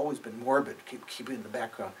 It's always been morbid, keep it in the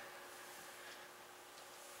background.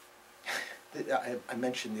 I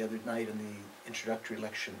mentioned the other night in the introductory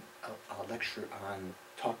lecture on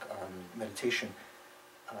talk on meditation.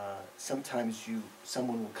 Sometimes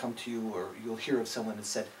someone will come to you, or you'll hear of someone that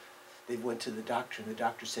said they went to the doctor and the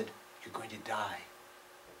doctor said, "You're going to die."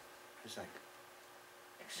 It's like,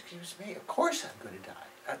 excuse me, of course I'm going to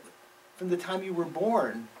die. From the time you were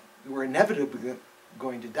born, you were inevitably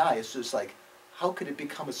going to die. It's just like, how could it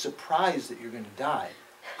become a surprise that you're going to die?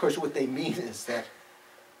 Of course, what they mean is that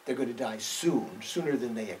they're going to die soon, sooner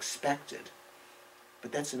than they expected.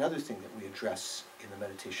 But that's another thing that we address in the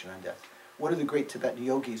meditation on death. One of the great Tibetan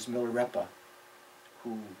yogis, Milarepa,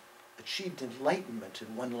 who achieved enlightenment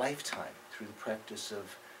in one lifetime through the practice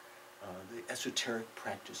of the esoteric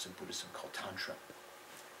practice of Buddhism called Tantra.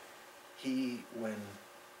 He, when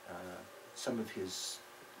some of his,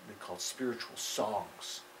 they called spiritual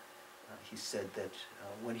songs, he said that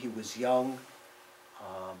when he was young,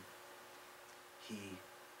 he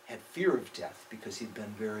had fear of death because he'd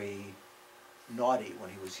been very naughty when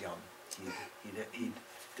he was young. He'd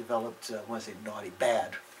developed, I want to say naughty,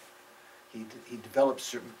 bad. He developed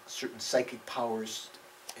certain psychic powers,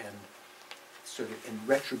 and sort of in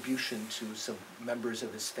retribution to some members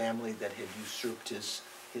of his family that had usurped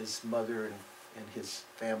his mother and his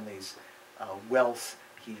family's wealth,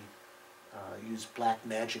 he used black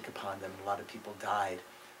magic upon them. A lot of people died.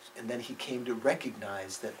 And then he came to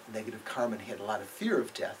recognize that negative karma, and he had a lot of fear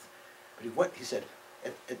of death. But he said,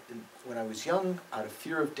 when I was young, out of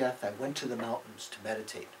fear of death, I went to the mountains to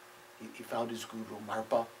meditate. He found his guru,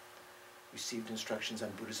 Marpa, received instructions on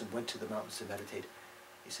Buddhism, went to the mountains to meditate.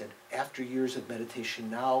 He said, after years of meditation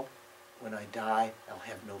now, when I die, I'll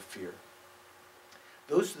have no fear.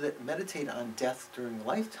 Those that meditate on death during the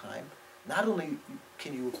lifetime, not only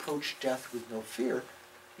can you approach death with no fear,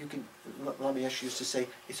 you can, Lama Yeshe used to say,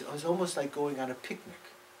 it's almost like going on a picnic.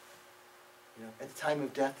 You know, at the time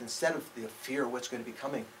of death, instead of the fear of what's going to be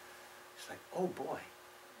coming, it's like, oh boy.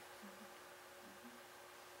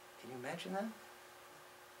 Can you imagine that?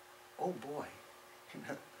 Oh boy. You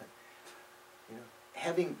know,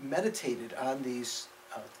 having meditated on these,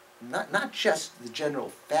 not just the general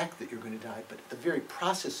fact that you're going to die, but the very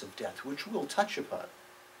process of death, which we'll touch upon.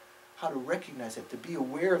 How to recognize it, to be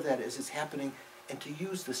aware of that as it's happening, and to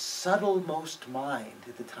use the subtlemost mind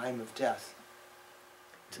at the time of death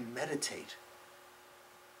to meditate.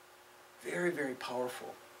 Very, very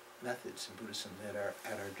powerful methods in Buddhism that are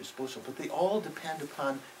at our disposal, but they all depend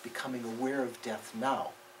upon becoming aware of death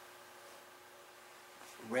now,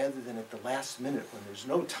 rather than at the last minute when there's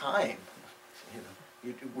no time. You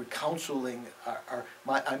know, we're counseling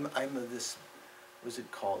I'm of this, what's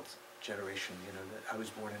it called, generation, you know, that I was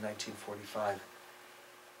born in 1945.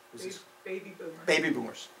 Baby boomers. Baby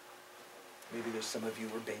boomers. Maybe there's some of you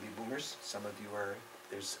were baby boomers. Some of you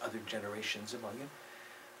there's other generations among you.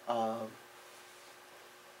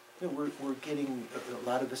 You know, we're getting, a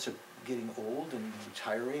lot of us are getting old and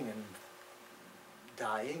retiring and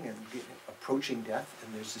dying and approaching death,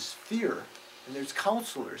 and there's this fear, and there's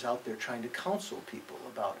counselors out there trying to counsel people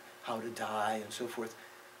about how to die and so forth.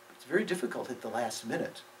 It's very difficult at the last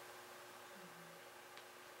minute.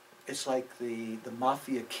 It's like the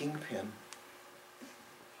mafia kingpin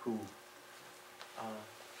who,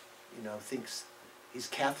 you know, thinks he's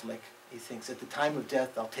Catholic. He thinks at the time of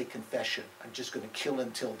death, I'll take confession. I'm just going to kill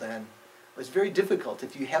him till then. It's very difficult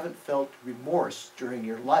if you haven't felt remorse during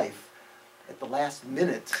your life at the last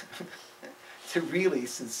minute to really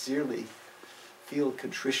sincerely feel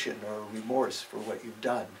contrition or remorse for what you've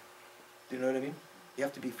done. Do you know what I mean? You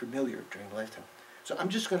have to be familiar during the lifetime. So I'm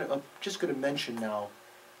just going to mention now.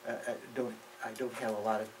 I don't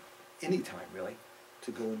have any time really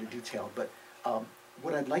to go into detail, but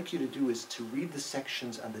what I'd like you to do is to read the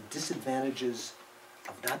sections on the disadvantages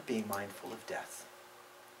of not being mindful of death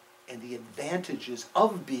and the advantages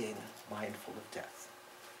of being mindful of death.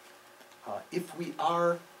 If we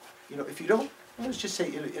are, you know, if you don't, let's just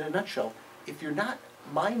say in a nutshell, if you're not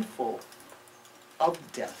mindful of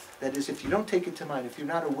death, that is, if you don't take it to mind, if you're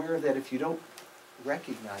not aware of that, if you don't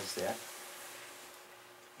recognize that,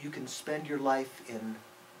 you can spend your life in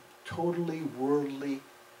totally worldly,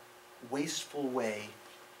 wasteful way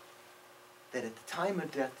that at the time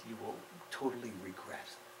of death you will totally regret.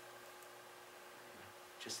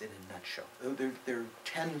 Just in a nutshell. There are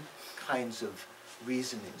 10 kinds of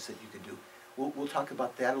reasonings that you could do. We'll talk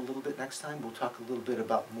about that a little bit next time. We'll talk a little bit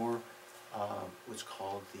about more what's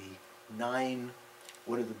called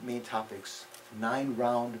one of the main topics,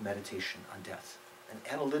 9-round meditation on death. An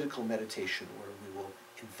analytical meditation where we will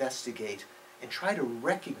investigate and try to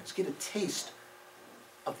recognize, get a taste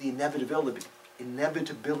of the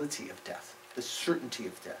inevitability of death, the certainty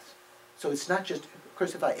of death. So it's not just, of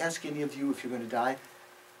course, if I ask any of you if you're going to die,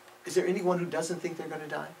 is there anyone who doesn't think they're going to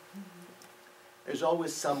die? There's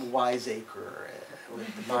always some wiseacre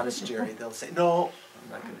at the monastery. They'll say, no,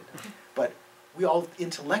 I'm not going to die. But we all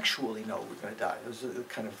intellectually know we're going to die. Those are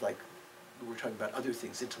kind of like, we're talking about other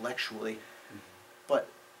things intellectually. But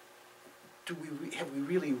have we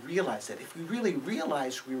really realized that? If we really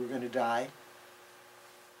realized we were going to die,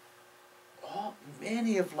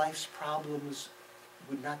 many of life's problems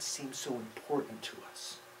would not seem so important to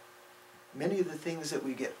us. Many of the things that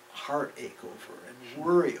we get heartache over and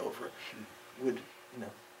worry over would,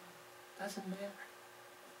 doesn't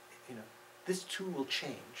matter. This too will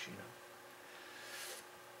change,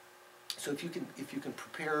 So if you can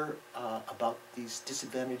prepare about these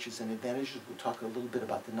disadvantages and advantages, we'll talk a little bit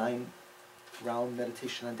about the 9-round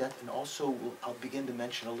meditation on death, and also I'll begin to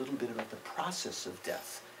mention a little bit about the process of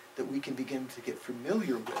death that we can begin to get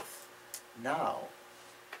familiar with now.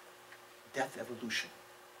 Death evolution.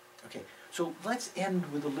 Okay, so let's end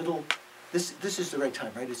with a little, this is the right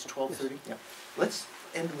time, right? It's 12:30? Yeah. Let's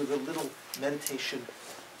end with a little meditation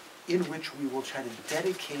in which we will try to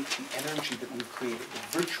dedicate the energy that we've created,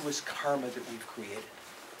 the virtuous karma that we've created.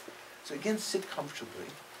 So again, sit comfortably.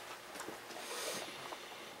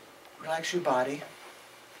 Relax your body.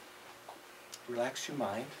 Relax your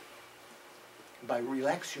mind. By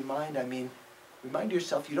relax your mind, I mean, remind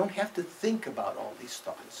yourself you don't have to think about all these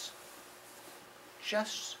thoughts.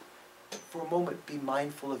 Just for a moment, be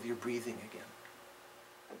mindful of your breathing again.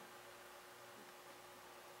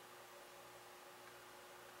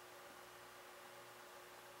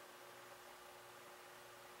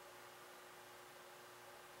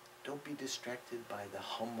 Don't be distracted by the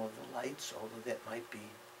hum of the lights, although that might be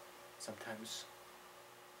sometimes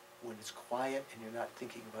when it's quiet and you're not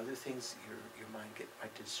thinking of other things, your mind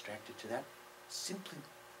might get distracted to that. Simply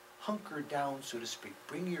hunker down, so to speak.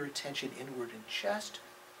 Bring your attention inward and just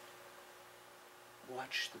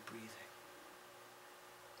watch the breathing.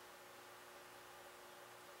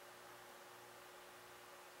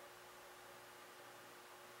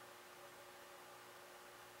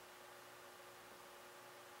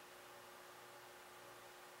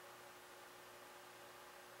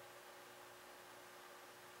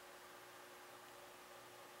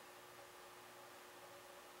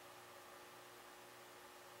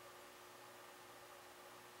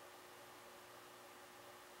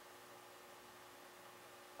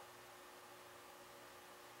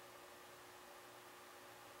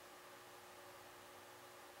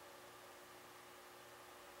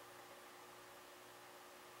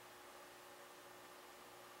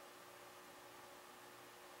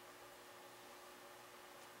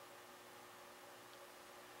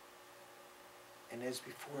 And as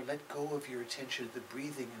before, let go of your attention to the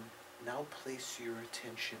breathing and now place your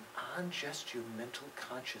attention on just your mental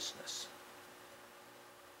consciousness,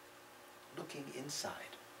 looking inside.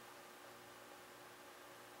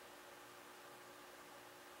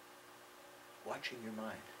 Watching your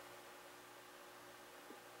mind.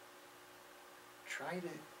 Try to,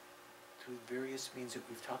 through various means that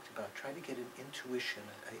we've talked about, try to get an intuition,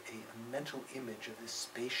 a mental image of this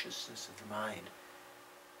spaciousness of the mind,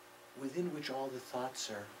 within which all the thoughts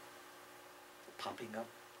are popping up.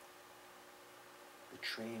 The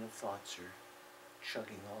train of thoughts are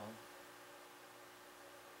chugging along.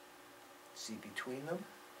 See between them,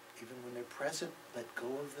 even when they're present, let go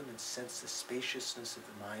of them and sense the spaciousness of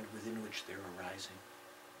the mind within which they're arising.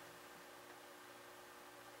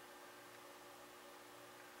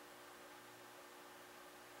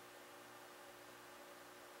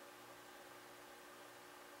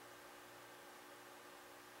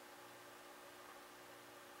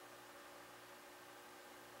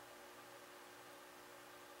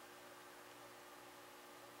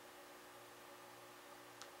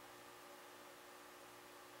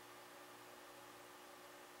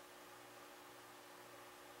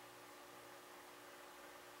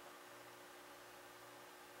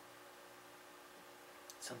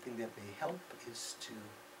 Something that may help is to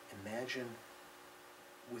imagine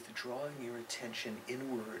withdrawing your attention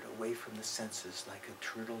inward away from the senses, like a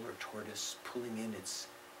turtle or tortoise pulling in its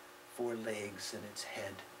 4 legs and its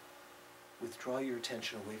head. Withdraw your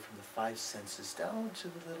attention away from the 5 senses down to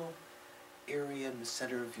the little area in the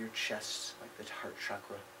center of your chest, like the heart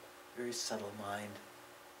chakra, very subtle mind.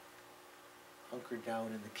 Hunker down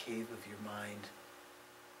in the cave of your mind.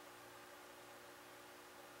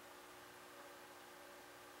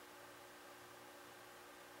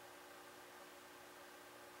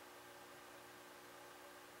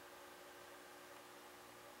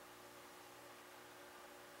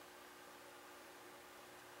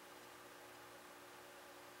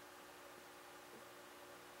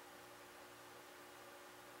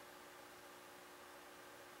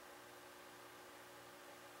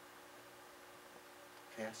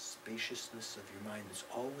 vast spaciousness of your mind is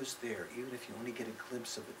always there, even if you only get a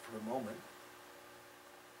glimpse of it for a moment.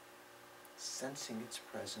 Sensing its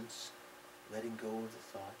presence, letting go of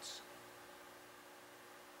the thoughts.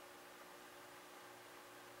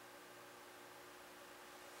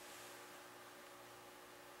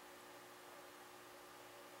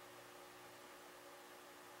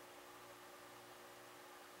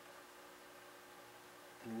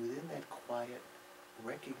 And within that quiet,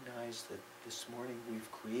 recognize that this morning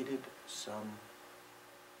we've created some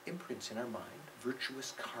imprints in our mind,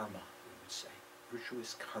 virtuous karma, we would say,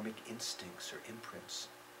 virtuous karmic instincts or imprints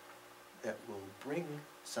that will bring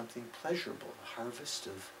something pleasurable, a harvest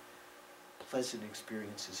of pleasant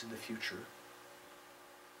experiences in the future.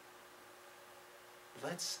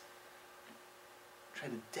 Let's try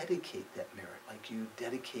to dedicate that merit, like you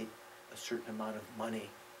dedicate a certain amount of money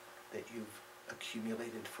that you've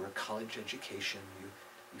accumulated for a college education.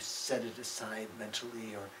 You set it aside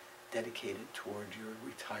mentally or dedicate it toward your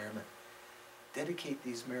retirement. Dedicate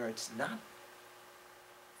these merits not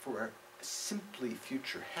for simply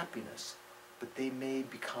future happiness, but they may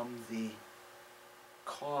become the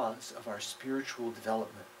cause of our spiritual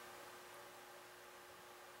development.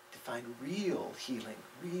 To find real healing,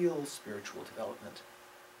 real spiritual development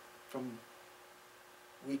from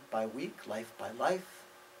week by week, life by life,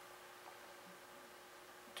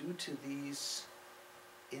 due to these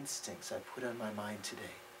instincts I put on my mind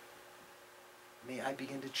today. May I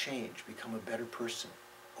begin to change, become a better person,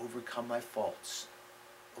 overcome my faults,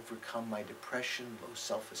 overcome my depression, low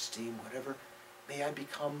self-esteem, whatever. May I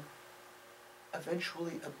become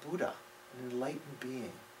eventually a Buddha, an enlightened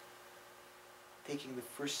being, taking the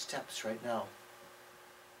first steps right now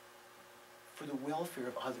for the welfare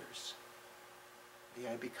of others. May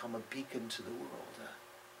I become a beacon to the world,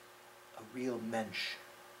 a real mensch.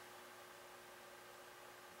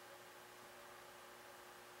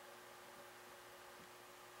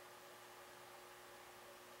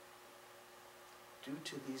 Due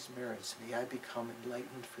to these merits, may I become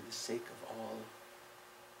enlightened for the sake of all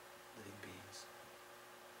living beings.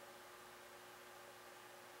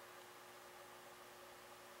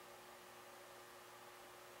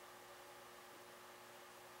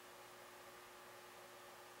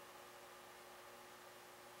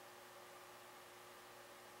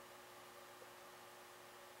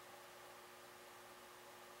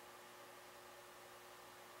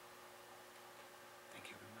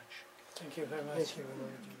 Thank you very much. Thank you very much. Thank you very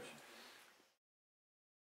much.